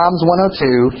 Psalms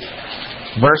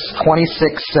 102, verse 26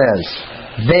 says,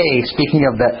 They, speaking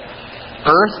of the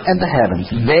earth and the heavens,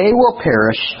 they will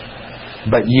perish,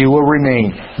 but you will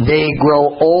remain. They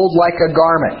grow old like a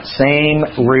garment. Same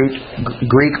root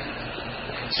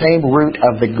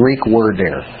of the Greek word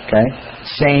there. Okay?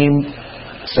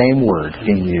 Same word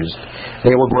being used.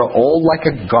 They will grow old like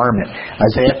a garment.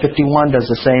 Isaiah 51 does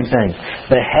the same thing.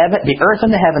 The earth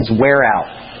and the heavens wear out.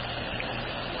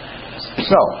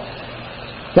 So,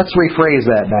 let's rephrase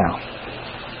that now.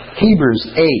 Hebrews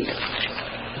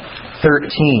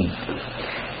 8:13.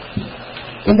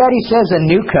 In that he says a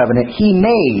new covenant, He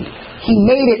made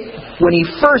it when He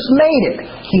first made it.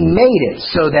 He made it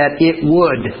so that it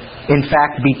would, in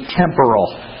fact, be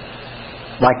temporal,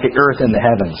 like the earth and the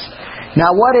heavens.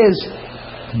 Now, what is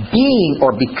being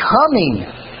or becoming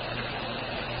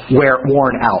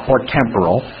worn out or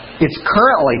temporal? It's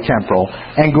currently temporal,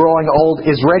 and growing old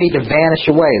is ready to vanish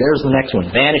away. There's the next one.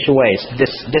 Vanish away.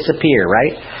 Disappear,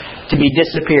 right? To be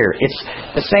disappear. It's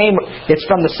the same. It's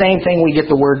from the same thing we get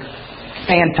the word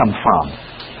phantom from.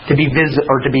 To be visible,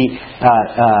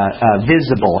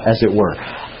 as it were.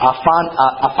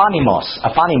 Aphanimos.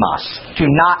 To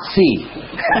not see.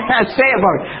 Say it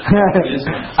for me.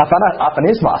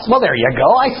 Aphanismos. Well, there you go.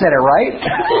 I said it right.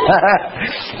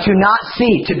 To not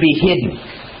see. To be hidden.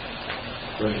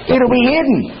 It'll be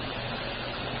hidden.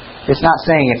 It's not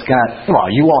saying it's going to... Well,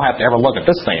 you won't have to ever look at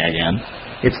this thing again.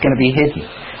 It's going to be hidden.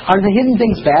 Are the hidden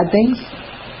things bad things?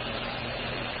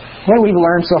 What we've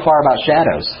learned so far about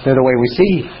shadows, they're the way we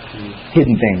see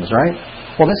hidden things, right?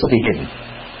 Well, this will be hidden.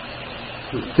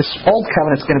 This old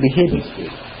covenant's going to be hidden.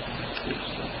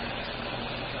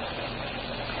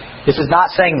 This is not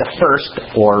saying the first,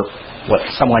 or what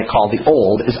some might call the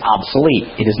old, is obsolete.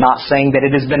 It is not saying that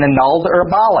it has been annulled or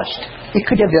abolished. It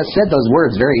could have just said those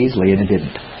words very easily, and it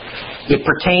didn't. It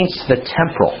pertains to the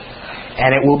temporal.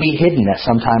 and it will be hidden at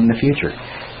some time in the future.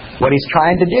 What he's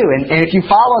trying to do. And if you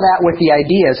follow that with the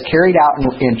ideas carried out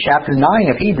in chapter 9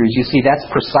 of Hebrews, you see that's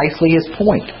precisely his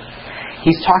point.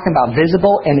 He's talking about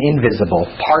visible and invisible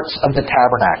parts of the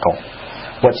tabernacle.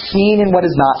 What's seen and what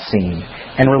is not seen.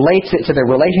 And relates it to the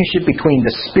relationship between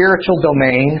the spiritual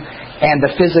domain and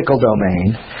the physical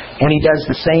domain. And he does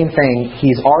the same thing.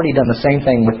 He's already done the same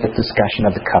thing with the discussion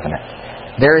of the covenant.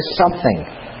 There is something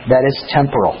that is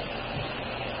temporal.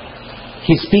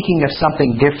 He's speaking of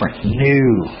something different,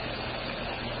 new.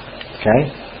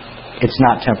 Okay? It's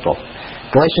not temporal.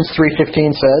 Galatians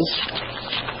 3:15 says,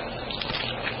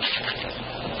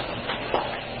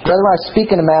 "Brethren, I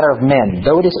speak in a matter of men.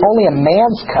 Though it is only a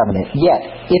man's covenant, yet,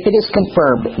 if it is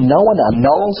confirmed, no one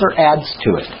annuls or adds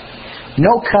to it.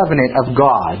 No covenant of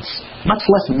God's, much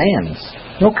less man's,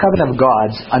 no covenant of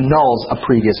God's annuls a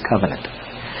previous covenant."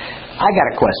 I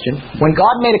got a question. When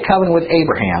God made a covenant with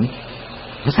Abraham,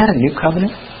 was that a new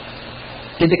covenant?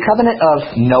 Did the covenant of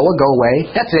Noah go away?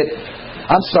 That's it.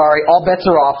 I'm sorry, all bets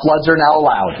are off. Floods are now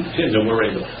allowed. No more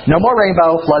rainbow. No more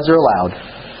rainbow. Floods are allowed.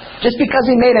 Just because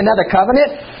he made another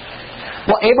covenant?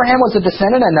 Well, Abraham was a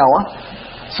descendant of Noah.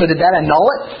 So did that annul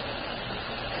it?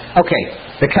 Okay,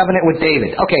 the covenant with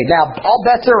David. Okay, now all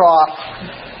bets are off.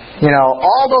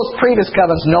 All those previous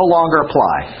covenants no longer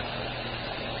apply.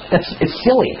 It's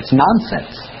silly. It's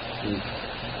nonsense.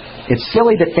 It's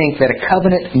silly to think that a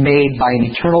covenant made by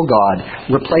an eternal God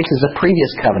replaces a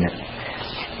previous covenant.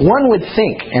 One would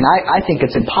think, and I think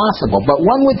it's impossible, but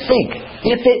one would think,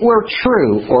 if it were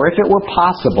true, or if it were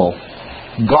possible,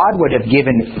 God would have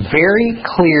given very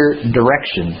clear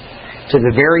direction to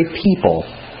the very people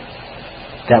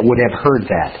that would have heard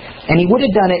that. And He would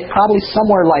have done it probably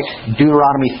somewhere like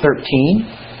Deuteronomy 13,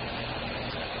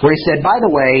 where He said, by the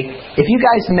way, if you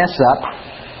guys mess up,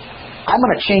 I'm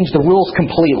going to change the rules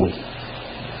completely.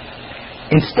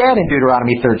 Instead, in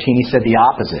Deuteronomy 13, He said the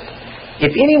opposite.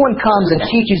 If anyone comes and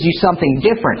teaches you something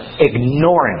different,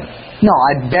 ignore him. No,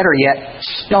 better yet,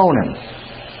 stone him.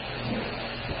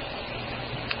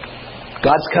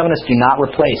 God's covenants do not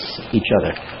replace each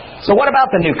other. So what about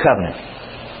the new covenant?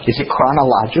 Is it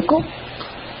chronological?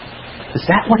 Is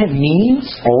that what it means?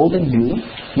 Old and new?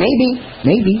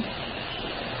 Maybe.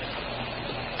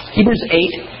 Hebrews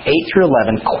 8 through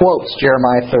 11 quotes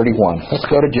Jeremiah 31. Let's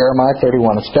go to Jeremiah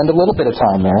 31 and spend a little bit of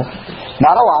time there.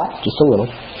 Not a lot, just a little.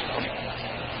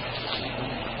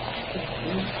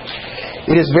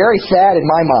 It is very sad in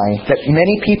my mind that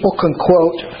many people can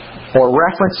quote or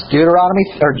reference Deuteronomy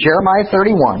or Jeremiah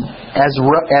 31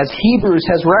 as Hebrews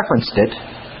has referenced it,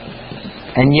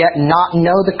 and yet not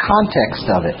know the context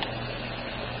of it.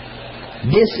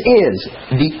 This is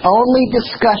the only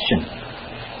discussion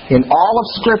in all of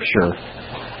Scripture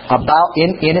about,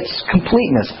 in its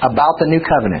completeness, about the new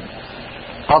covenant,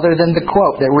 other than the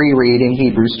quote that we read in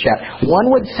Hebrews chapter.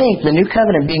 One would think the new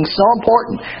covenant being so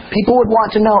important, people would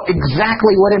want to know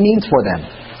exactly what it means for them,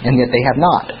 and yet they have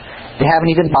not. They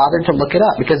haven't even bothered to look it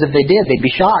up, because if they did, they'd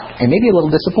be shocked and maybe a little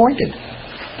disappointed.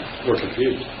 Or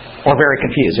confused. Or very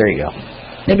confused. There you go.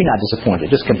 Maybe not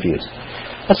disappointed, just confused.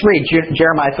 Let's read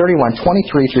Jeremiah 31,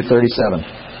 23 through 37.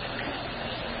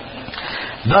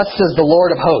 Thus says the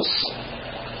Lord of hosts,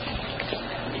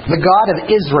 the God of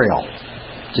Israel,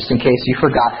 just in case you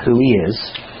forgot who He is.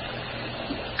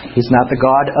 He's not the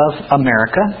God of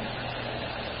America.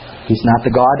 He's not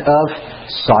the God of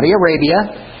Saudi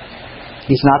Arabia.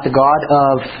 He's not the God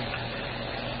of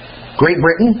Great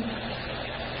Britain.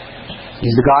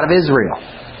 He's the God of Israel.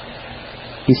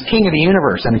 He's King of the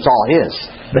universe, and it's all His.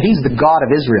 But He's the God of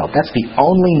Israel. That's the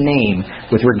only name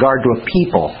with regard to a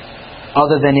people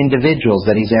other than individuals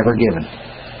that He's ever given.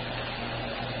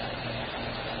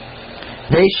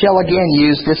 They shall again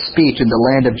use this speech in the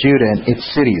land of Judah and its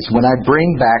cities, when I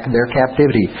bring back their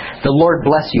captivity. The Lord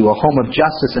bless you, a home of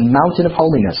justice and mountain of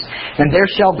holiness. And there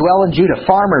shall dwell in Judah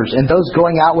farmers and those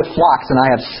going out with flocks.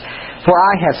 For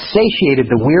I have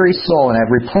satiated the weary soul, and I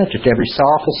have replenished every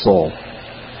sorrowful soul.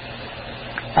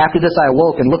 After this I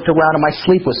awoke and looked around, and my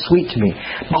sleep was sweet to me.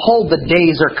 Behold, the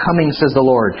days are coming, says the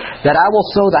Lord, that I will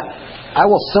sow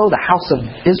the house of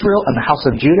Israel and the house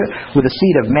of Judah with the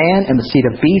seed of man and the seed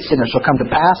of beast, and it shall come to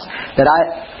pass that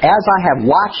as I have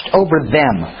watched over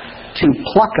them to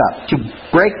pluck up, to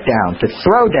break down, to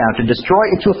throw down, to destroy,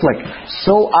 and to afflict,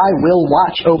 so I will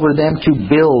watch over them to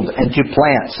build and to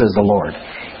plant, says the Lord.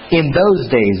 In those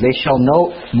days they shall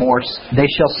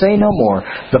say no more,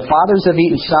 the fathers have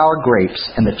eaten sour grapes,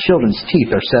 and the children's teeth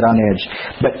are set on edge.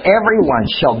 But everyone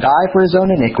shall die for his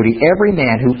own iniquity. Every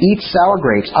man who eats sour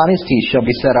grapes on his teeth shall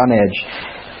be set on edge.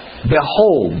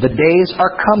 Behold, the days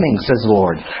are coming, says the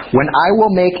Lord, when I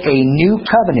will make a new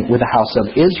covenant with the house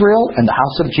of Israel and the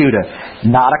house of Judah,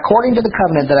 not according to the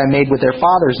covenant that I made with their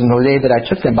fathers in the day that I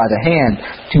took them by the hand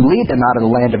to lead them out of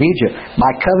the land of Egypt,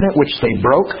 my covenant which they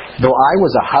broke, though I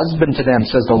was a husband to them,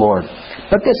 says the Lord.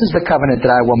 But this is the covenant that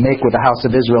I will make with the house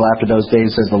of Israel after those days,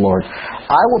 says the Lord.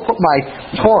 I will put my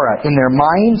Torah in their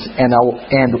minds and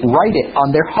write it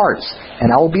on their hearts, and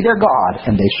I will be their God,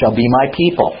 and they shall be my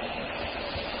people.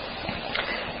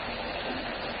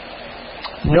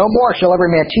 No more shall every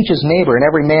man teach his neighbor and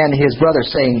every man his brother,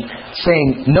 saying,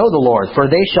 Know the Lord, for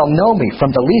they shall know me,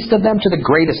 from the least of them to the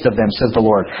greatest of them, says the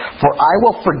Lord. For I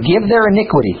will forgive their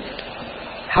iniquity.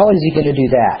 How is He going to do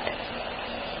that?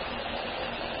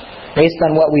 Based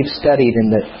on what we've studied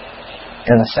in the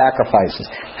sacrifices.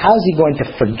 How is He going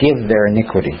to forgive their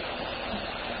iniquity?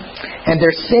 And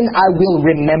their sin I will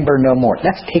remember no more.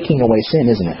 That's taking away sin,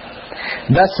 isn't it?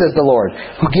 Thus says the Lord,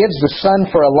 who gives the sun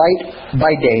for a light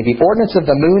by day, the ordinance of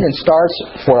the moon and stars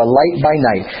for a light by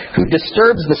night, who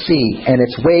disturbs the sea and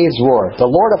its waves roar. The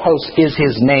Lord of hosts is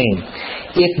His name.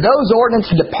 If those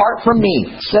ordinances depart from me,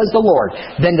 says the Lord,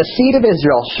 then the seed of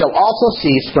Israel shall also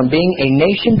cease from being a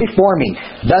nation before me.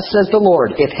 Thus says the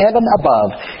Lord, if heaven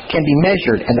above can be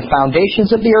measured and the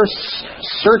foundations of the earth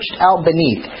searched out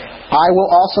beneath, I will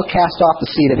also cast off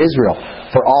the seed of Israel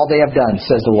for all they have done,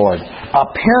 says the Lord.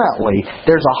 Apparently,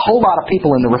 there's a whole lot of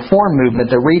people in the Reform movement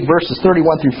that read verses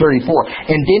 31 through 34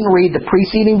 and didn't read the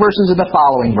preceding verses or the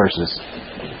following verses.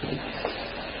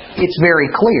 It's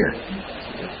very clear.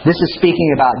 This is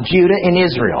speaking about Judah and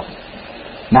Israel.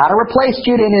 Not to replace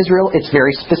Judah and Israel, it's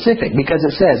very specific because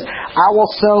it says, I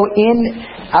will sow in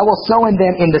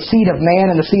them in the seed of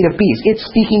man and the seed of beast. It's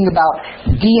speaking about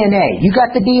DNA. You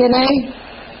got the DNA?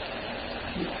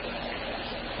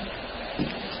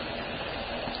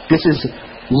 This is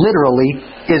literally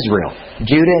Israel.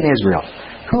 Judah and Israel.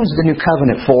 Who's the new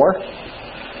covenant for?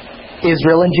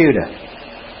 Israel and Judah.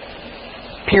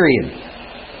 Period.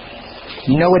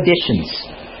 No additions.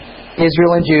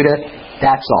 Israel and Judah,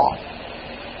 that's all.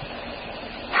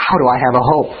 How do I have a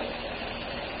hope?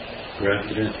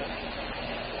 Grafted in.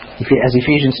 As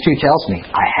Ephesians 2 tells me,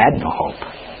 I had no hope.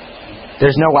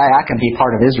 There's no way I can be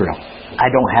part of Israel. I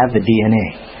don't have the DNA.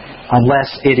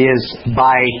 Unless it is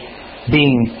by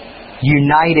being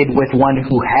united with one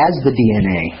who has the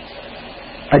DNA.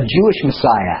 A Jewish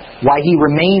Messiah, why He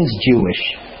remains Jewish,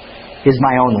 is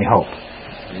my only hope.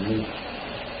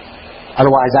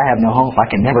 Otherwise, I have no hope. I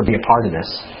can never be a part of this.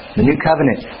 The new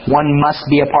covenant, one must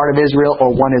be a part of Israel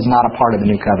or one is not a part of the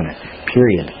new covenant.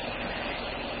 Period.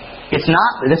 It's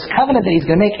not, this covenant that He's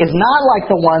going to make is not like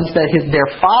the ones that their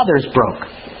fathers broke.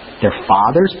 Their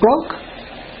fathers broke?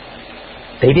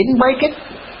 They didn't break it?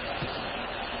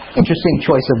 Interesting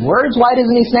choice of words. Why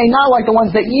doesn't He say not like the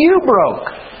ones that you broke?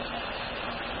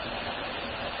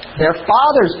 Their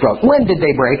fathers broke. When did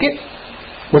they break it?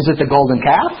 Was it the golden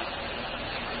calf?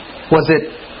 Was it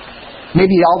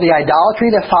maybe all the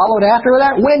idolatry that followed after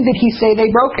that? When did He say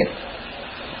they broke it?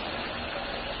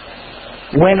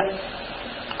 When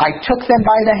I took them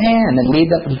by the hand and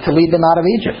to lead them out of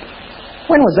Egypt.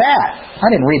 When was that? I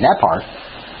didn't read that part.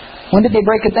 When did they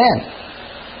break it then?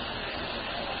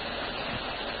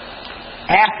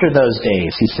 After those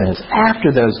days, He says.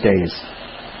 After those days.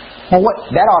 Well,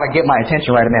 that ought to get my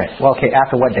attention right a minute. Well, okay,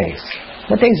 after what days?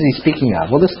 What days is He speaking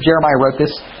of? Well, Jeremiah wrote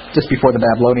this just before the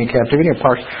Babylonian captivity, or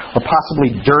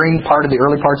possibly during part of the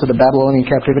early parts of the Babylonian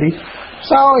captivity.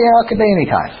 So, it could be any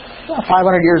time. Well,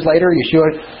 500 years later,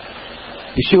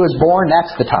 Yeshua is born,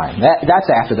 that's the time. That's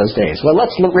after those days. Well,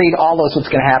 let's read all those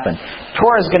what's going to happen.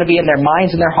 Torah is going to be in their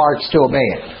minds and their hearts to obey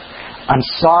it. I'm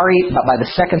sorry, but by the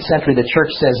 2nd century, the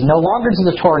church says, no longer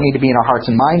does the Torah need to be in our hearts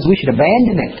and minds. We should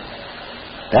abandon it.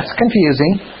 That's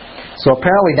confusing. So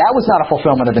apparently that was not a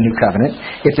fulfillment of the New Covenant.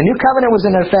 If the New Covenant was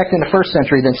in effect in the 1st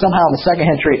century, then somehow in the 2nd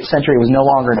century it was no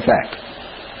longer in effect.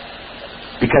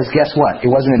 Because guess what? It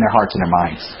wasn't in their hearts and their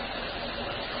minds.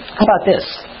 How about this?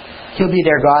 He'll be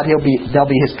their God. They'll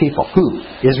be His people. Who?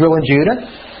 Israel and Judah?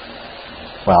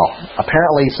 Well,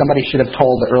 apparently somebody should have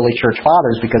told the early church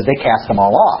fathers because they cast them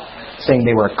all off, saying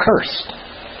they were accursed.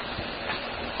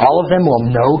 All of them will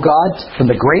know God from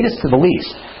the greatest to the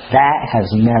least. That has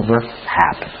never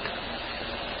happened.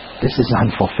 This is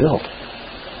unfulfilled.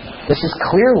 This is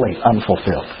clearly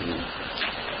unfulfilled.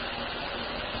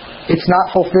 It's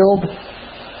not fulfilled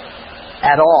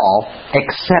at all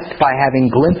except by having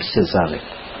glimpses of it.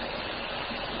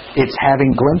 It's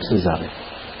having glimpses of it.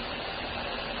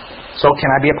 So can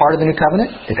I be a part of the New Covenant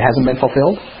if it hasn't been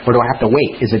fulfilled? Or do I have to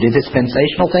wait? Is it a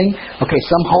dispensational thing? Okay,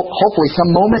 hopefully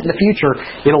some moment in the future,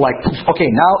 it'll okay,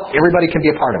 now everybody can be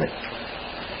a part of it.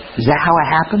 Is that how it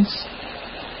happens?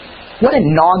 What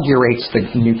inaugurates the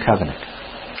new covenant?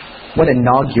 What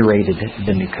inaugurated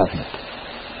the new covenant?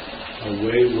 A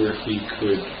way where He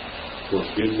could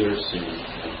forgive their sin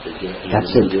and forget.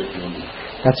 That's it.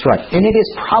 That's right. And it is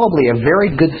probably a very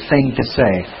good thing to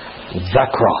say, the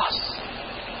cross.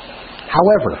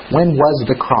 However, when was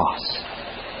the cross?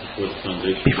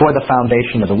 Before the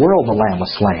foundation of the world, the Lamb was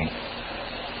slain.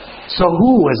 So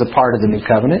who is a part of the new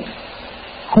covenant?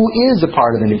 Who is a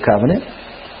part of the new covenant?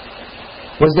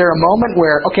 Was there a moment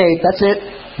where, okay, that's it,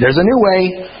 there's a new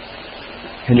way,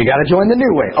 and you got to join the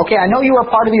new way. Okay, I know you were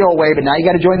a part of the old way, but now you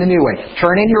got to join the new way.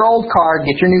 Turn in your old card,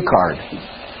 get your new card.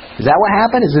 Is that what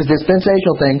happened? Is this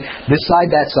dispensational thing? This side,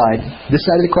 that side. This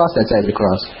side of the cross, that side of the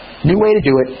cross. New way to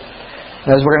do it.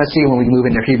 As we're going to see when we move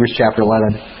into Hebrews chapter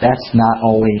 11, that's not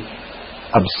only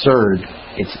absurd,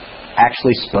 it's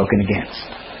actually spoken against.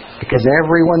 Because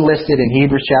everyone listed in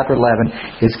Hebrews chapter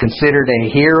 11 is considered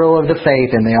a hero of the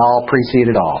faith, and they all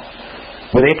preceded all.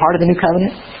 Were they part of the new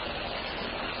covenant?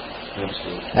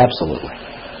 Absolutely. Absolutely.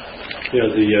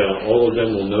 Yeah, all of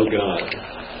them will know God.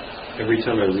 Every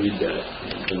time I read that,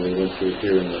 and we went through it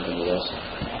here in the lesson,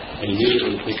 I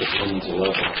immediately think of Romans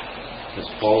 11. As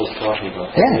Paul is talking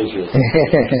about Israel.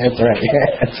 That's right.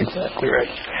 That's exactly right.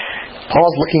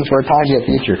 Paul's looking for a time yet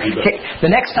future. Okay,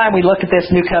 the next time we look at this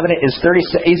new covenant is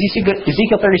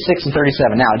Ezekiel 36 and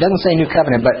 37. Now, it doesn't say new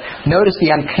covenant, but notice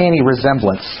the uncanny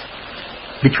resemblance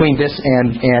between this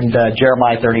and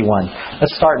Jeremiah 31.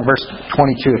 Let's start in verse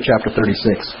 22 of chapter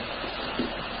 36.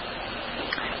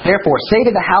 Therefore, say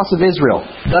to the house of Israel,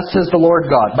 thus says the Lord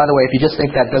God. By the way, if you just think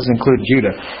that doesn't include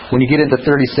Judah, when you get into 37,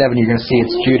 you're going to see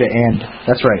it's Judah and...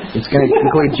 That's right. It's going to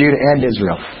include Judah and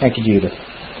Israel. Thank you, Judah.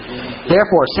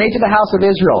 Therefore, say to the house of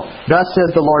Israel, thus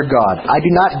says the Lord God, I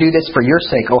do not do this for your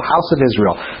sake, O house of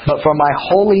Israel, but for my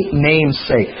holy name's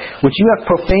sake, which you have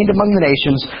profaned among the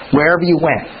nations wherever you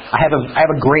went. I have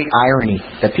a great irony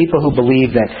that people who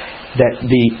believe that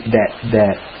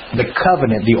the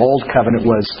covenant, the old covenant,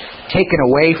 was taken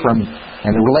away from,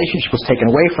 and the relationship was taken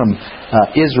away from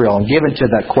Israel and given to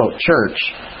the, quote, church,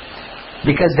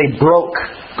 because they broke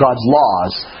God's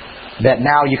laws, that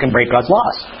now you can break God's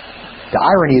laws. The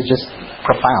irony is just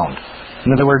profound.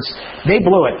 In other words, they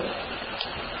blew it.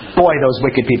 Boy, those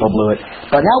wicked people blew it.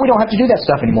 But now we don't have to do that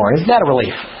stuff anymore. Isn't that a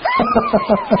relief?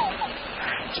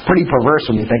 It's pretty perverse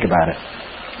when you think about it.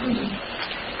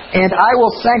 And I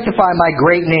will sanctify my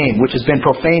great name, which has been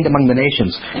profaned among the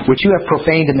nations, which you have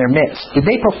profaned in their midst. Did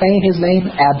they profane His name?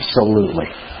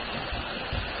 Absolutely.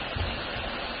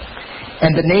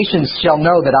 And the nations shall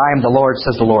know that I am the Lord,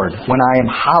 says the Lord, when I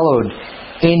am hallowed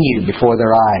in you before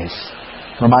their eyes.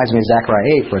 Reminds me of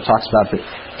Zechariah 8, where it talks about the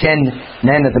 10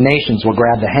 men of the nations will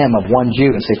grab the hem of one Jew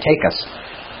and say, take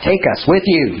us with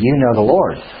you, you know the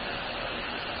Lord.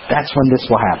 That's when this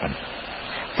will happen.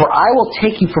 For I will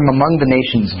take you from among the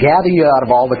nations, gather you out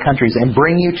of all the countries, and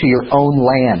bring you to your own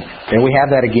land. There we have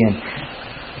that again.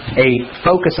 A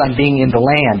focus on being in the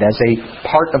land as a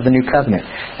part of the new covenant.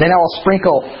 Then I will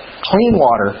sprinkle clean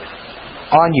water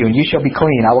on you, and you shall be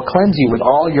clean. I will cleanse you with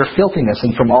all your filthiness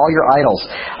and from all your idols.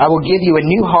 I will give you a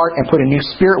new heart and put a new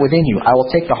spirit within you. I will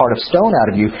take the heart of stone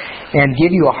out of you and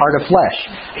give you a heart of flesh.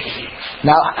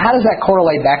 Now, how does that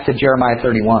correlate back to Jeremiah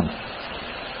 31?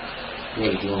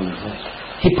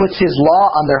 He puts His law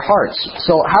on their hearts.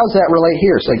 So how does that relate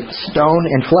here? It's like stone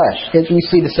and flesh. We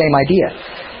see the same idea.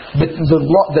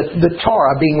 The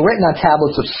Torah being written on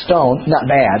tablets of stone, not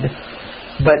bad,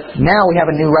 but now we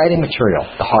have a new writing material,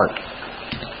 the heart.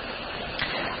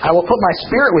 I will put my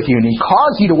spirit with you and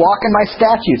cause you to walk in my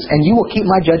statutes, and you will keep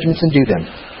my judgments and do them.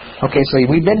 Okay, so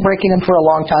we've been breaking them for a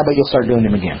long time, but you'll start doing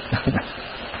them again.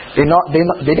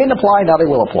 They didn't apply, now they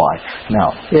will apply. No,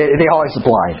 they always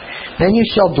apply. Then you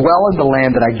shall dwell in the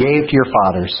land that I gave to your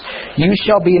fathers. You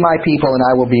shall be my people, and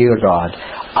I will be your God.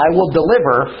 I will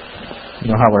deliver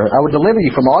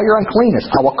you from all your uncleanness.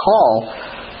 I will call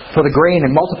for the grain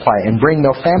and multiply it, and bring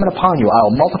no famine upon you. I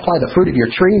will multiply the fruit of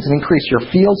your trees and increase your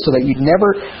fields, so that you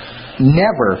never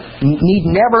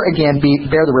again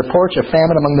bear the reproach of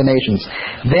famine among the nations.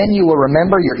 Then you will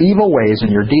remember your evil ways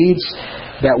and your deeds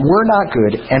that were not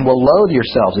good, and will loathe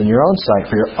yourselves in your own sight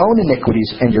for your own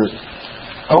iniquities and your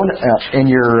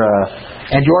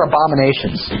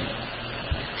abominations.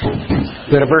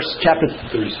 Go to chapter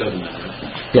 37.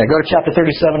 Yeah, go to chapter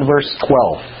 37, verse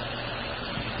 12.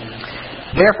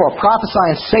 Therefore prophesy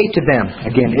and say to them,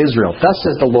 again Israel, thus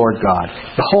says the Lord God,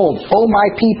 behold, O my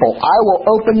people, I will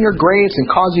open your graves and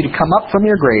cause you to come up from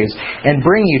your graves and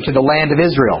bring you to the land of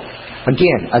Israel.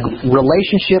 Again, a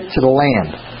relationship to the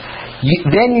land.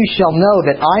 Then you shall know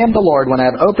that I am the Lord when I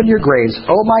have opened your graves,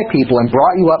 O my people, and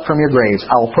brought you up from your graves.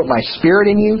 I will put my Spirit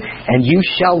in you, and you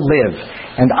shall live.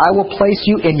 And I will place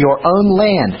you in your own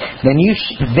land. Then you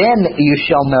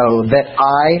shall know that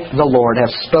I, the Lord,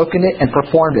 have spoken it and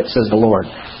performed it, says the Lord.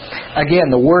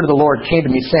 Again, the word of the Lord came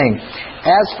to me, saying,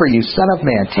 As for you, son of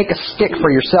man, take a stick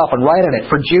for yourself and write on it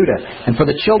for Judah and for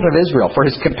the children of Israel, for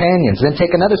his companions. Then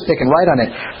take another stick and write on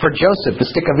it for Joseph, the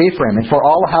stick of Ephraim, and for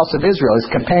all the house of Israel,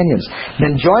 his companions.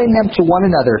 Then join them to one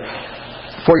another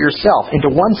for yourself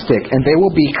into one stick, and they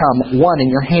will become one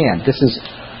in your hand. This is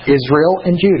Israel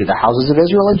and Judah, the houses of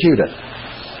Israel and Judah.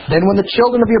 Then when the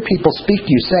children of your people speak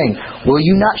to you, saying, Will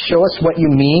you not show us what you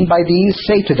mean by these?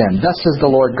 Say to them, Thus says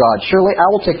the Lord God, Surely I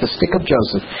will take the stick of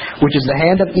Joseph, which is in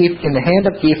the hand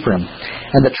of Ephraim,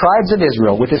 and the tribes of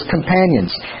Israel with his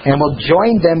companions, and will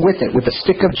join them with it, with the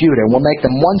stick of Judah, and will make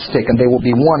them one stick, and they will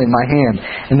be one in my hand.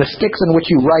 And the sticks in which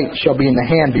you write shall be in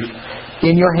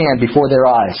your hand before their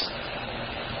eyes.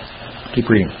 Keep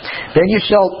reading. Then you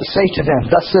shall say to them,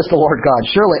 Thus says the Lord God,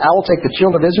 Surely I will take the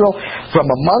children of Israel from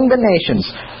among the nations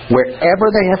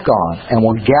wherever they have gone, and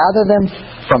will gather them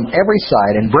from every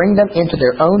side, and bring them into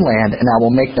their own land, and I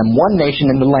will make them one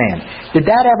nation in the land. Did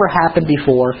that ever happen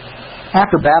before?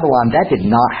 After Babylon, that did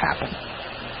not happen.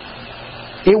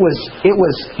 It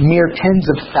was mere tens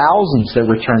of thousands that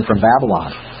returned from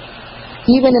Babylon.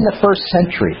 Even in the first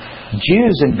century,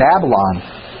 Jews in Babylon,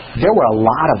 there were a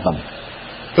lot of them.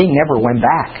 They never went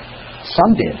back.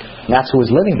 Some did. That's who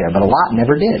was living there, but a lot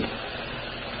never did.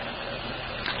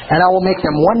 And I will make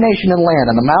them one nation in the land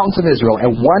on the mountains of Israel,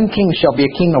 and one king shall be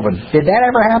a king over them. Did that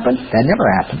ever happen? That never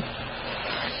happened.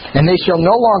 And they shall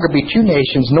no longer be two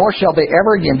nations, nor shall they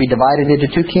ever again be divided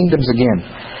into two kingdoms again.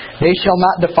 They shall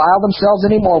not defile themselves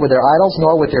any more with their idols,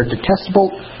 nor with their detestable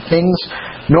things,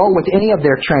 nor with any of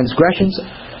their transgressions.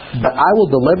 But I will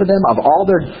deliver them of all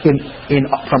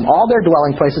from all their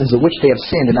dwelling places of which they have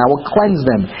sinned, and I will cleanse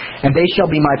them, and they shall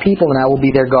be my people, and I will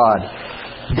be their God.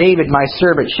 David, my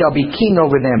servant, shall be king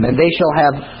over them, and they shall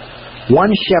have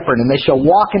one shepherd, and they shall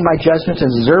walk in my judgments and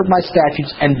observe my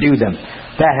statutes and do them.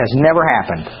 That has never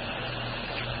happened.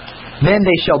 Then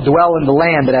they shall dwell in the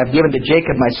land that I have given to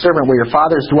Jacob, my servant, where your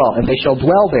fathers dwell, and they shall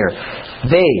dwell there,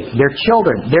 they, their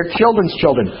children, their children's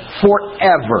children,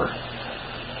 forever.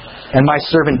 And my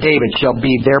servant David shall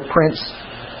be their prince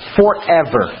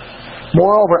forever.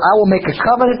 Moreover, I will make a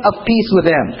covenant of peace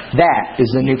with them. That is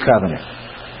the new covenant.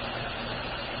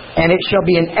 And it shall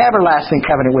be an everlasting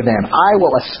covenant with them. I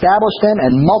will establish them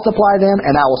and multiply them,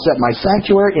 and I will set my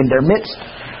sanctuary in their midst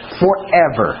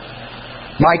forever.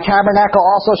 My tabernacle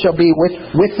also shall be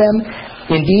with them.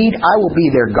 Indeed, I will be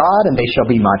their God, and they shall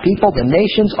be my people. The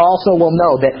nations also will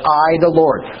know that I, the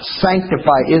Lord,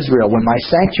 sanctify Israel when my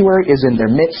sanctuary is in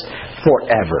their midst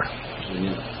forever.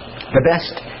 The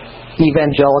best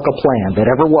evangelical plan that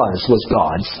ever was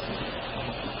God's.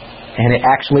 And it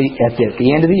actually, at the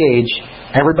end of the age,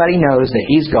 everybody knows that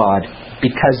He's God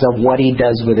because of what He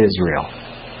does with Israel.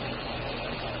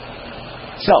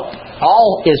 So,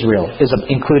 all Israel is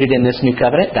included in this new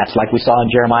covenant. That's like we saw in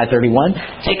Jeremiah 31.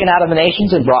 Taken out of the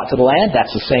nations and brought to the land.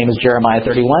 That's the same as Jeremiah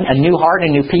 31. A new heart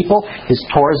and new people. His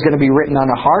Torah is going to be written on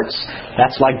our hearts.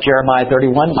 That's like Jeremiah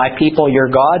 31. My people, your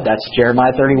God. That's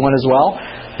Jeremiah 31 as well.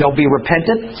 They'll be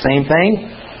repentant. Same thing.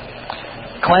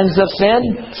 Cleansed of sin.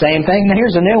 Same thing. Now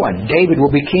here's a new one. David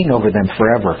will be king over them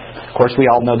forever. Of course, we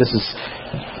all know this is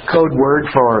code word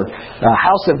for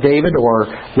house of David, or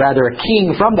rather a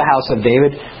king from the house of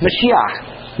David,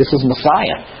 Mashiach. This is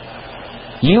Messiah.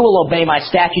 You will obey my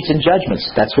statutes and judgments.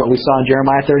 That's what we saw in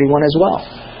Jeremiah 31 as well.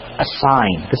 A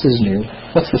sign. This is new.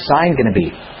 What's the sign going to be?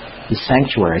 His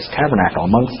sanctuary, His tabernacle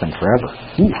amongst them forever.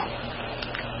 Ooh.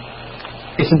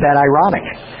 Isn't that ironic?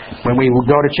 When we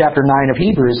go to chapter 9 of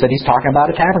Hebrews, that he's talking about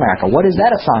a tabernacle. What is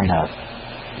that a sign of?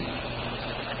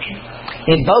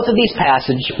 In both of these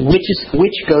passages,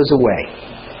 which goes away?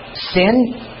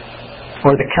 Sin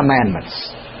or the commandments?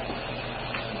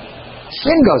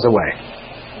 Sin goes away.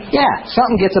 Yeah,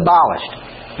 something gets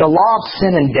abolished. The law of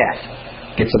sin and death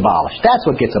gets abolished. That's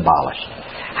what gets abolished.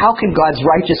 How can God's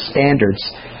righteous standards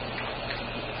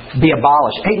be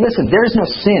abolished? Hey, listen, there's no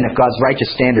sin if God's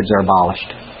righteous standards are abolished.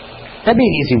 That'd be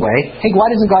an easy way. Hey, why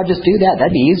doesn't God just do that?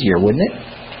 That'd be easier, wouldn't it?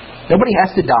 Nobody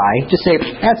has to die. Just say,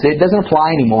 that's it. It doesn't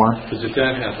apply anymore. Because if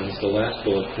that happens, the last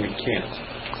bullet point can't.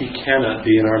 He cannot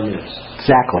be in our midst.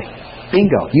 Exactly.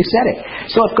 Bingo. You said it.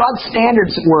 So if God's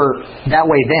standards were that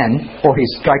way then, or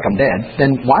He'd strike them dead,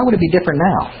 then why would it be different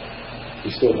now?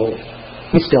 He's still holy.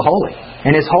 He's still holy.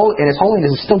 And His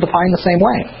holiness is still defined the same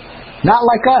way. Not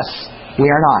like us. We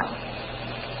are not.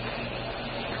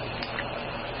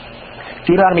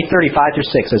 Deuteronomy 35 through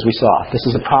 6, as we saw. This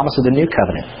is the promise of the new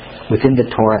covenant within the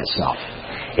Torah itself.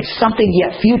 It's something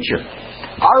yet future.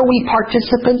 Are we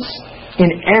participants? In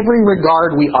every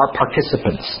regard we are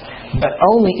participants, but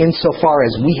only insofar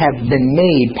as we have been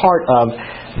made part of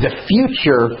the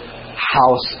future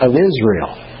house of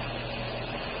Israel,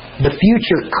 the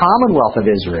future commonwealth of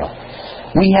Israel.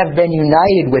 We have been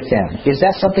united with them. Is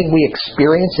that something we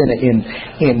experience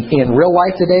in real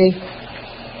life today?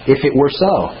 If it were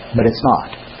so, but it's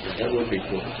not. That would be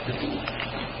cool.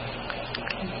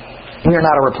 We are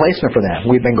not a replacement for them.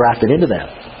 We've been grafted into them.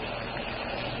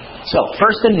 So,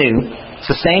 first and new, it's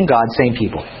the same God, same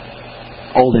people.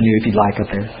 Old and new, if you'd like, up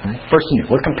there. Right? First and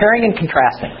new. We're comparing and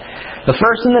contrasting. The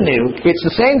first and the new, it's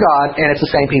the same God, and it's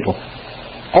the same people.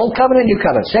 Old covenant, new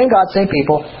covenant. Same God, same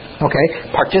people.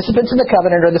 Okay? Participants in the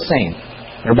covenant are the same.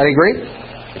 Everybody agree?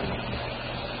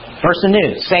 First and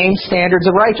new. Same standards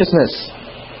of righteousness.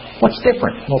 What's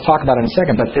different? We'll talk about it in a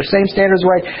second, but they're same standards of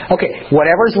right. Okay,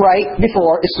 whatever's right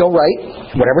before is still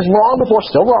right. Whatever's wrong before is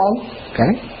still wrong.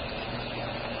 Okay?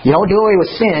 You don't do away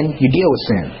with sin, you deal with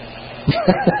sin.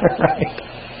 Right?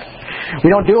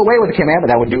 We don't do away with the commandment,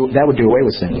 that would do away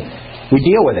with sin. We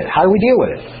deal with it. How do we deal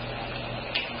with it?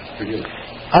 Forgive.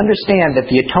 Understand that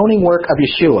the atoning work of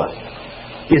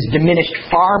Yeshua is diminished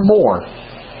far more,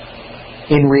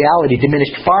 in reality,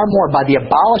 diminished far more by the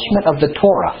abolishment of the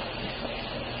Torah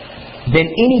than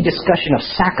any discussion of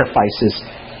sacrifices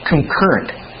concurrent.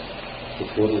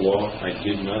 Before the law, I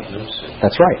did not know sin.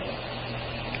 That's right.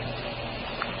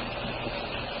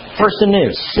 First and new,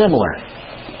 similar,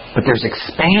 but there's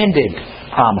expanded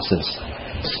promises.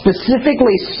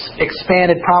 Specifically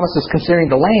expanded promises concerning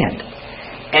the land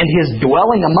and His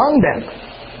dwelling among them.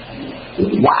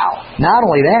 Wow. Not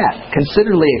only that,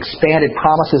 considerably expanded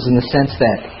promises in the sense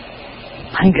that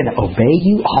I'm going to obey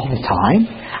you all the time?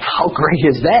 How great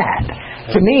is that?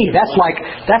 To me, that's like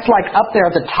up there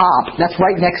at the top. That's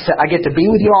right next to I get to be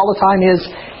with you all the time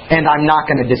and I'm not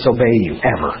going to disobey you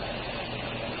ever.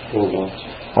 Or want to.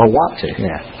 Or want to,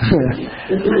 yeah.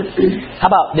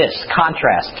 How about this?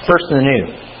 Contrast. First and the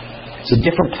new. It's a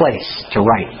different place to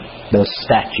write those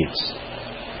statutes.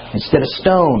 Instead of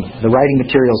stone, the writing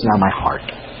material is now my heart.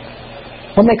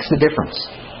 What makes the difference?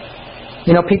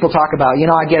 You know, people talk about, I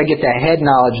got to get that head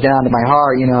knowledge down to my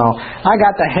heart. I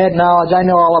got the head knowledge. I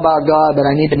know all about God, but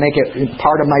I need to make it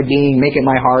part of my being, make it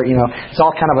my heart. It's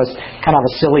all kind of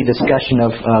a silly discussion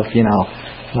of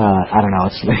I don't know.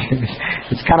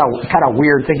 It's kind of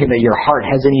weird thinking that your heart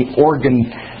has any organ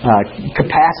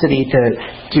capacity to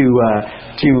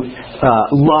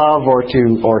love or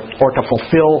to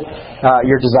fulfill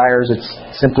your desires. It's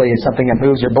simply something that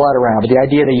moves your blood around. But the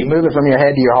idea that you move it from your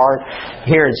head to your heart,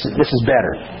 this is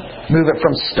better. Move it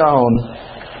from stone.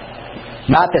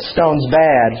 Not that stone's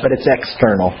bad, but it's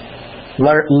external.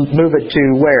 Move it to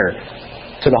where?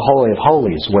 To the Holy of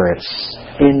Holies, where it's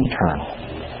internal.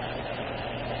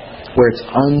 Where it's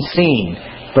unseen,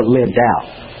 but lived out.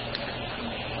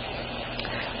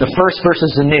 The first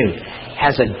versus the new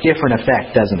has a different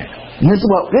effect, doesn't it? And this is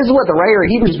what the writer of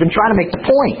Hebrews has been trying to make the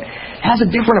point. It has a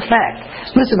different effect.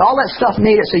 Listen, all that stuff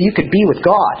made it so you could be with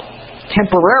God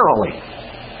temporarily.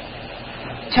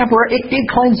 It did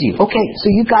cleanse you. Okay, so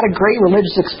you got a great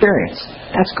religious experience.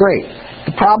 That's great.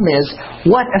 The problem is,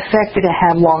 what effect did it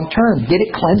have long term? Did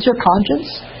it cleanse your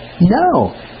conscience?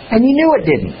 No. And you knew it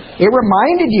didn't. It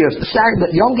reminded you of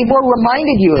Yom Kippur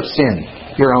reminded you of sin,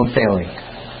 your own failing.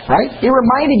 Right? It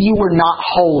reminded you were not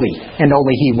holy, and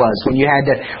only He was when you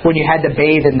had to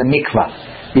bathe in the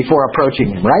mikvah before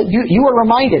approaching Him. Right? You were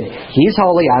reminded He's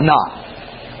holy, I'm not.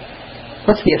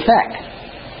 What's the effect?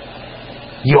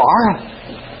 You are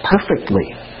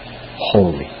perfectly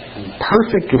holy,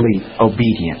 perfectly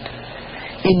obedient.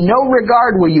 In no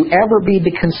regard will you ever be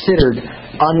considered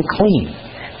unclean.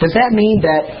 Does that mean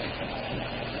that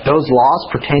those laws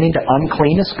pertaining to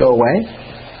uncleanness go away?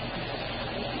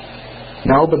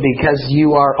 No, but because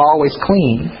you are always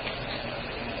clean,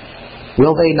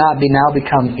 will they not now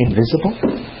become invisible?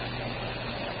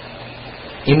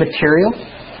 Immaterial?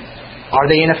 Are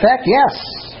they in effect? Yes.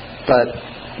 But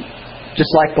just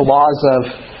like the laws of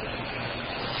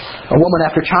a woman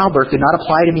after childbirth do not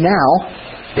apply to me now,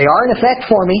 they are in effect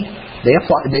for me.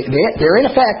 They're in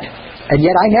effect. And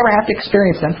yet I never have to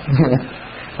experience them.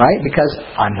 Right? Because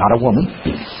I'm not a woman.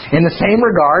 In the same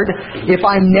regard, if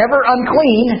I'm never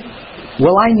unclean,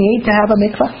 will I need to have a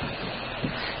mikvah?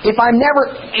 If I'm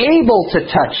never able to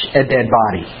touch a dead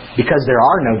body, because there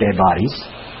are no dead bodies,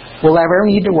 will I ever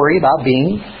need to worry about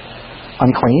being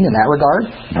unclean in that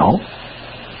regard? No.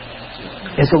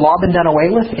 Has the law been done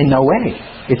away with? In no way.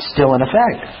 It's still in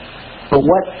effect. But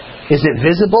what is it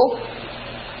visible?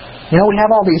 We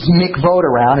have all these mikvot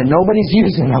around and nobody's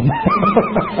using them.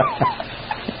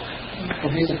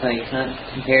 Well, here's a funny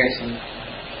comparison.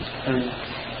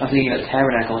 I'm thinking about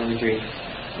tabernacle imagery.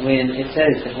 When it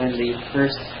says that when the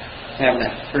first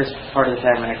part of the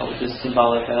tabernacle, which is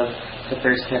symbolic of the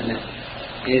first covenant,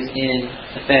 is in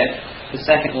effect, the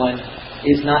second one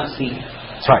is not seen.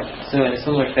 That's right. So in a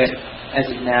similar effect, as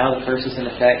of now, the first is in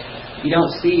effect. You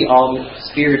don't see all the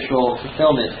spiritual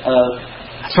fulfillment of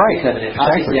That's right. the covenant.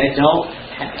 Exactly. Obviously, I don't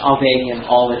obey Him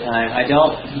all the time.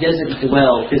 He doesn't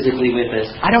dwell physically with us.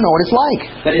 I don't know what it's like.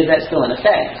 But is that still in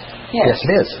effect? Yes,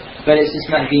 it is. But it's just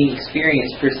not being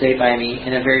experienced per se by me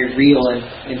in a very real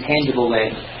and tangible way.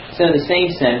 So in the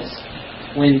same sense,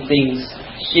 when things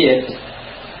shift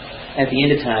at the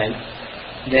end of time,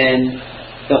 then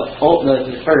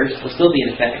the first will still be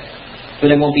in effect, but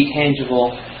it won't be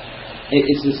tangible.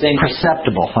 It's the same.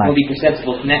 Perceptible. It will be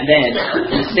perceptible then,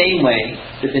 in the same way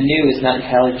that the new is not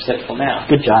entirely perceptible now.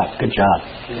 Good job. Good job.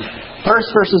 First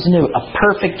versus new. A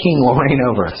perfect king will reign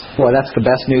over us. Boy, that's the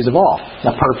best news of all.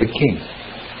 A perfect king.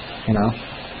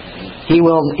 He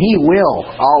will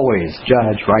always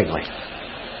judge rightly.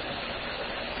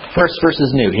 First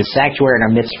versus new. His sanctuary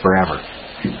in our midst forever.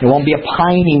 There won't be a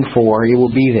pining for. It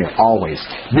will be there always.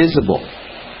 Visible.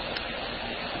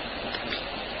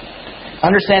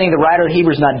 Understanding the writer of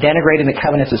Hebrews not denigrating the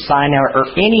covenants of Sinai or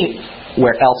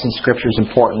anywhere else in Scripture is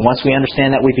important. Once we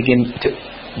understand that, we begin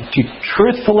to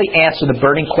truthfully answer the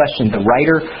burning question the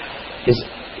writer is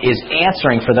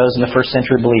answering for those in the first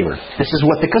century believer. This is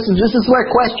their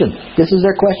question. This is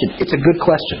their question. It's a good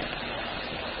question.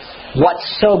 What's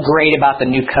so great about the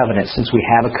new covenant since we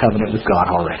have a covenant with God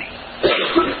already?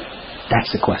 That's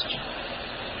the question.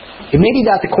 It may be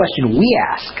not the question we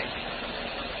ask.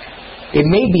 It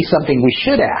may be something we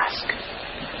should ask,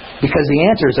 because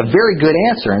the answer is a very good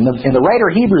answer, and the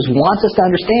writer of Hebrews wants us to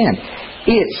understand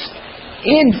it's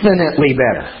infinitely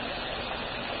better.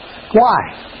 Why?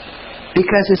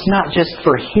 Because it's not just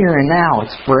for here and now,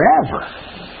 it's forever.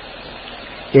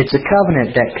 It's a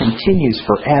covenant that continues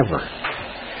forever.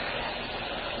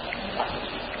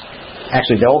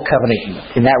 Actually, the old covenant,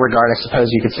 in that regard, I suppose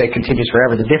you could say continues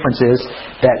forever. The difference is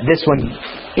that this one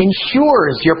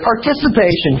ensures your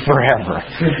participation forever.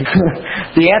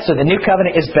 The answer, the new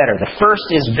covenant is better. The first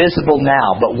is visible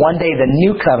now, but one day the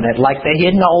new covenant, like the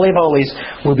hidden Holy of Holies,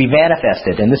 will be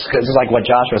manifested. And this is like what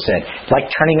Joshua said. It's like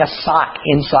turning a sock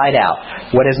inside out.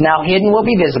 What is now hidden will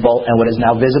be visible, and what is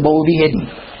now visible will be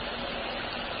hidden.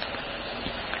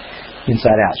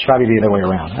 Inside out. Should probably be the other way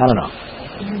around. I don't know.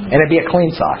 And it'd be a clean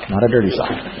sock, not a dirty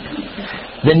sock.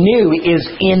 The new is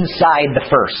inside the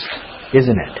first,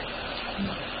 isn't it?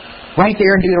 Right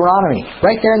there in Deuteronomy,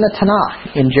 right there in the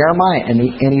Tanakh, in Jeremiah and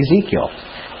Ezekiel,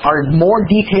 are more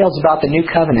details about the new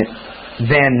covenant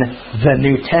than the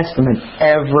New Testament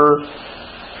ever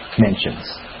mentions.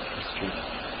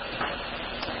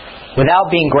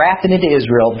 Without being grafted into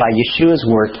Israel by Yeshua's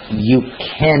work, you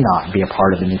cannot be a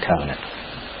part of the new covenant.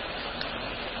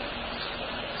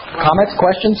 Comments,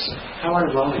 questions? How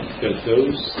ironic that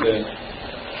those that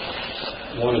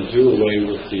want to do away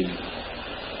with the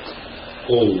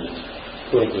old,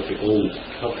 quote unquote, the old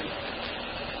covenant,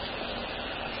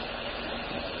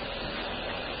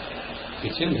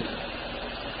 it's in there.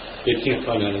 They can't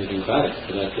find out anything about it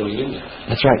without going in there.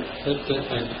 That's right.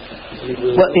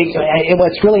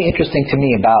 What's really interesting to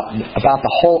me about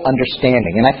the whole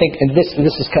understanding, and I think, and this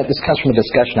comes from a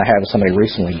discussion I had with somebody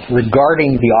recently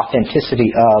regarding the authenticity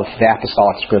of the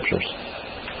apostolic scriptures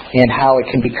and how it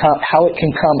can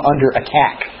come under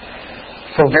attack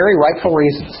for very rightful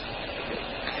reasons.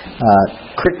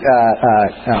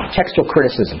 Textual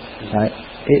criticism, right?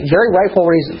 Very rightful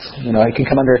reasons. It can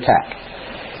come under attack.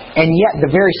 And yet the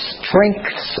very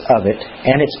strengths of it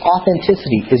and its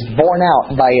authenticity is borne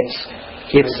out by its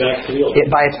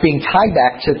being tied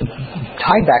back to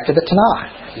the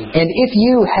Tanakh. And if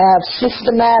you have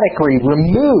systematically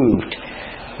removed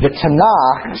the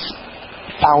Tanakh's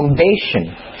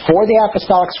foundation for the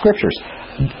apostolic scriptures,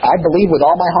 I believe with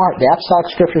all my heart the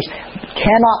apostolic scriptures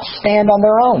cannot stand on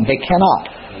their own. They cannot.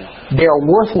 They are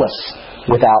worthless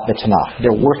without the Tanakh.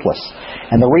 They're worthless.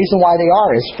 And the reason why they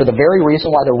are is for the very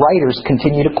reason why the writers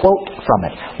continue to quote from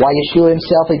it. Why Yeshua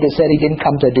himself said he didn't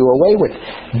come to do away with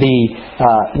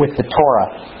the Torah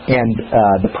and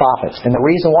the prophets. And the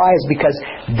reason why is because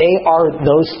they are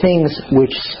those things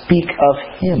which speak of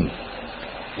him.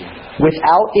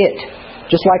 Without it,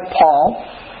 just like Paul,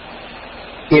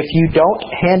 if you don't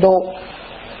handle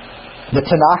the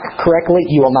Tanakh correctly,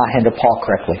 you will not handle Paul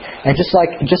correctly. And just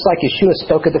like Yeshua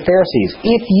spoke of the Pharisees,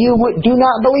 if you do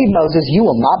not believe Moses, you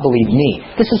will not believe me.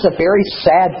 This is a very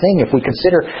sad thing if we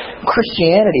consider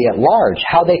Christianity at large,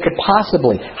 how we could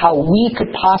possibly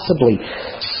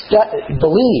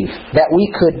believe that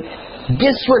we could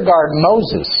disregard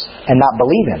Moses and not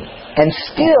believe him, and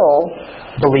still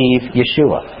believe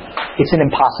Yeshua. It's an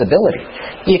impossibility.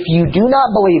 If you do not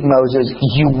believe Moses,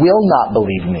 you will not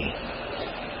believe me.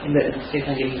 And at the same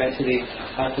time, getting back to the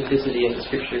authenticity of the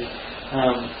Scripture,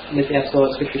 with the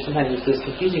apostolic Scripture, sometimes it's those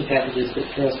confusing passages that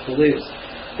throw us for loops.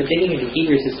 But digging into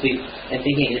Hebrews this week and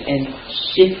thinking and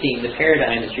shifting the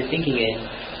paradigm that you're thinking in,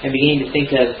 and beginning to think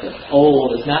of the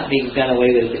old as not being done away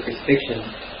with the crucifixion,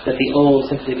 but the old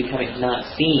simply becoming not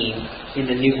seen in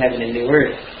the new heaven and new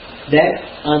earth, that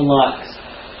unlocks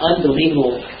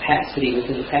unbelievable capacity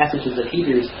within the passages of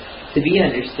Hebrews to be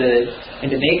understood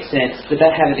and to make sense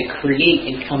without having to create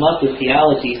and come up with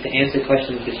theologies to answer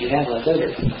questions that you have left over.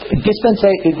 Replacement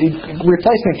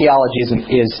theology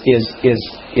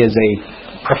is a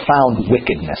profound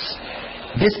wickedness.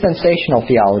 Dispensational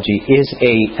theology is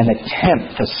an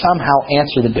attempt to somehow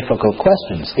answer the difficult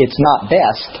questions. It's not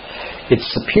best. It's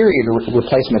superior to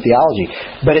replacement theology.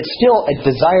 But it's still a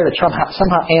desire to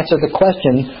somehow answer the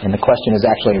question, and the question is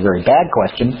actually a very bad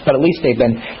question, but at least they've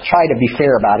been trying to be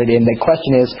fair about it, and the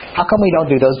question is, how come we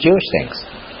don't do those Jewish things?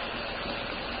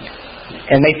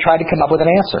 And they've tried to come up with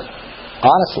an answer,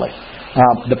 honestly.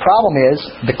 The problem is,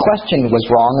 the question was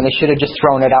wrong, and they should have just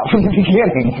thrown it out from the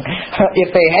beginning.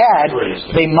 If they had,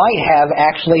 they might have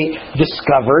actually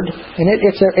discovered, and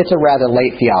it's a rather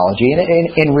late theology,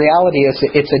 and in reality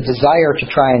it's a desire to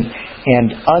try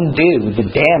and undo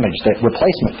the damage that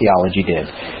replacement theology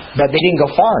did. But they didn't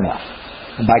go far enough.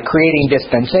 And by creating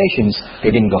dispensations,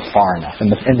 they didn't go far enough.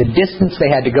 And the distance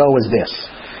they had to go was this,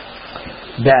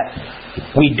 that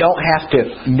we don't have to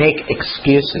make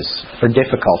excuses for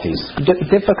difficulties.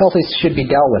 Difficulties should be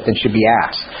dealt with and should be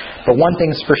asked. But one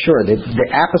thing's for sure, the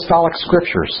apostolic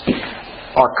scriptures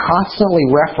are constantly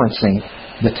referencing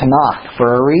the Tanakh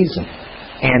for a reason.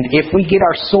 And if we get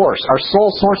our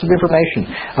sole source of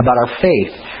information about our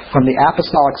faith from the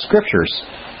apostolic scriptures,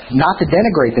 not to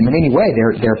denigrate them in any way,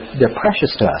 they're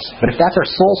precious to us. But if that's our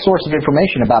sole source of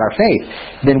information about our faith,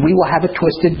 then we will have a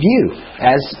twisted view,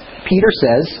 as Peter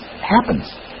says happens.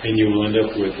 And you will end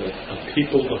up with a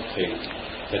people of faith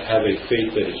that have a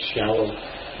faith that is shallow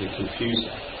and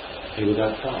confusing and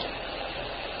without thought.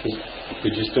 They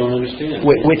just don't understand.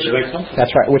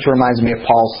 That's right. Which reminds me of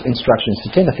Paul's instructions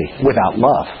to Timothy: without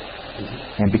love.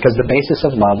 Mm-hmm. And because the basis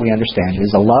of love, we understand,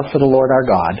 is a love for the Lord our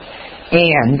God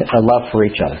and a love for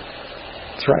each other.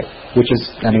 That's right. Which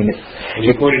is, and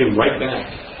you pointed him right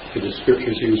back to the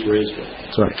scriptures he was raised with.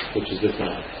 That's right. Which is the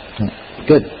Tanakh.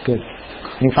 Good.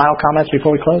 Any final comments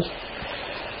before we close?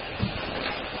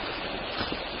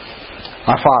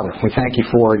 Our Father, we thank you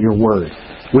for your word.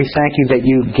 We thank you that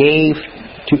you gave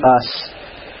to us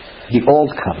the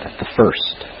old covenant, the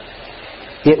first.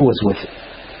 It was with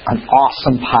an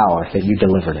awesome power that you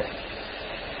delivered it.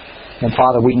 And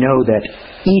Father, we know that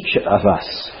each of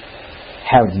us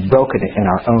have broken it in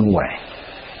our own way.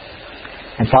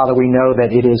 And Father, we know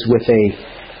that it is with an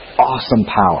awesome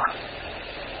power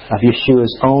of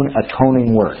Yeshua's own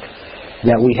atoning work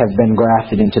that we have been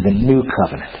grafted into the new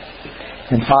covenant.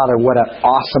 And Father, what an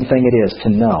awesome thing it is to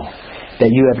know that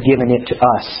you have given it to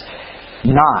us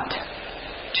not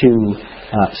to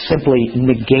simply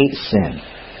negate sin,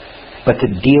 but to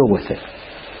deal with it.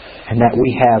 And that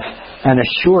we have an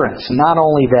assurance not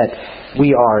only that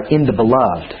we are in the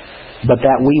beloved, but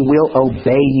that we will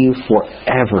obey you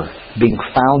forever, being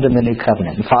found in the new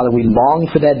covenant. And Father, we long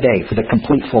for that day, for the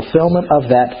complete fulfillment of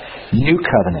that new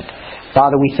covenant.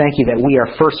 Father, we thank you that we are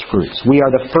first fruits. We are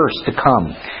the first to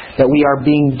come. That we are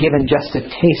being given just a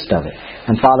taste of it.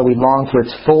 And Father, we long for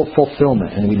its full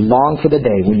fulfillment. And we long for the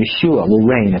day when Yeshua will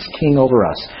reign as King over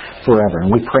us forever. And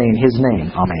we pray in His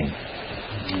name. Amen.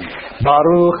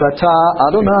 Baruch atah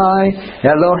Adonai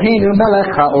Eloheinu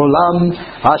melech haolam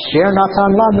asher natan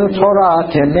lanu Torah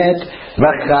temet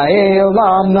v'chaye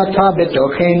olam nata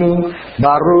betochenu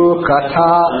Baruch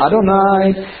atah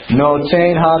Adonai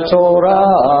noten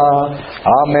haTorah.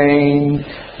 Amen.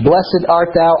 Blessed art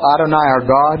thou, Adonai our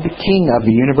God, King of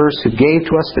the universe, who gave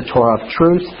to us the Torah of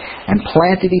truth and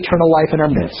planted eternal life in our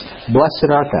midst. Blessed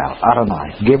art thou,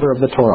 Adonai, giver of the Torah.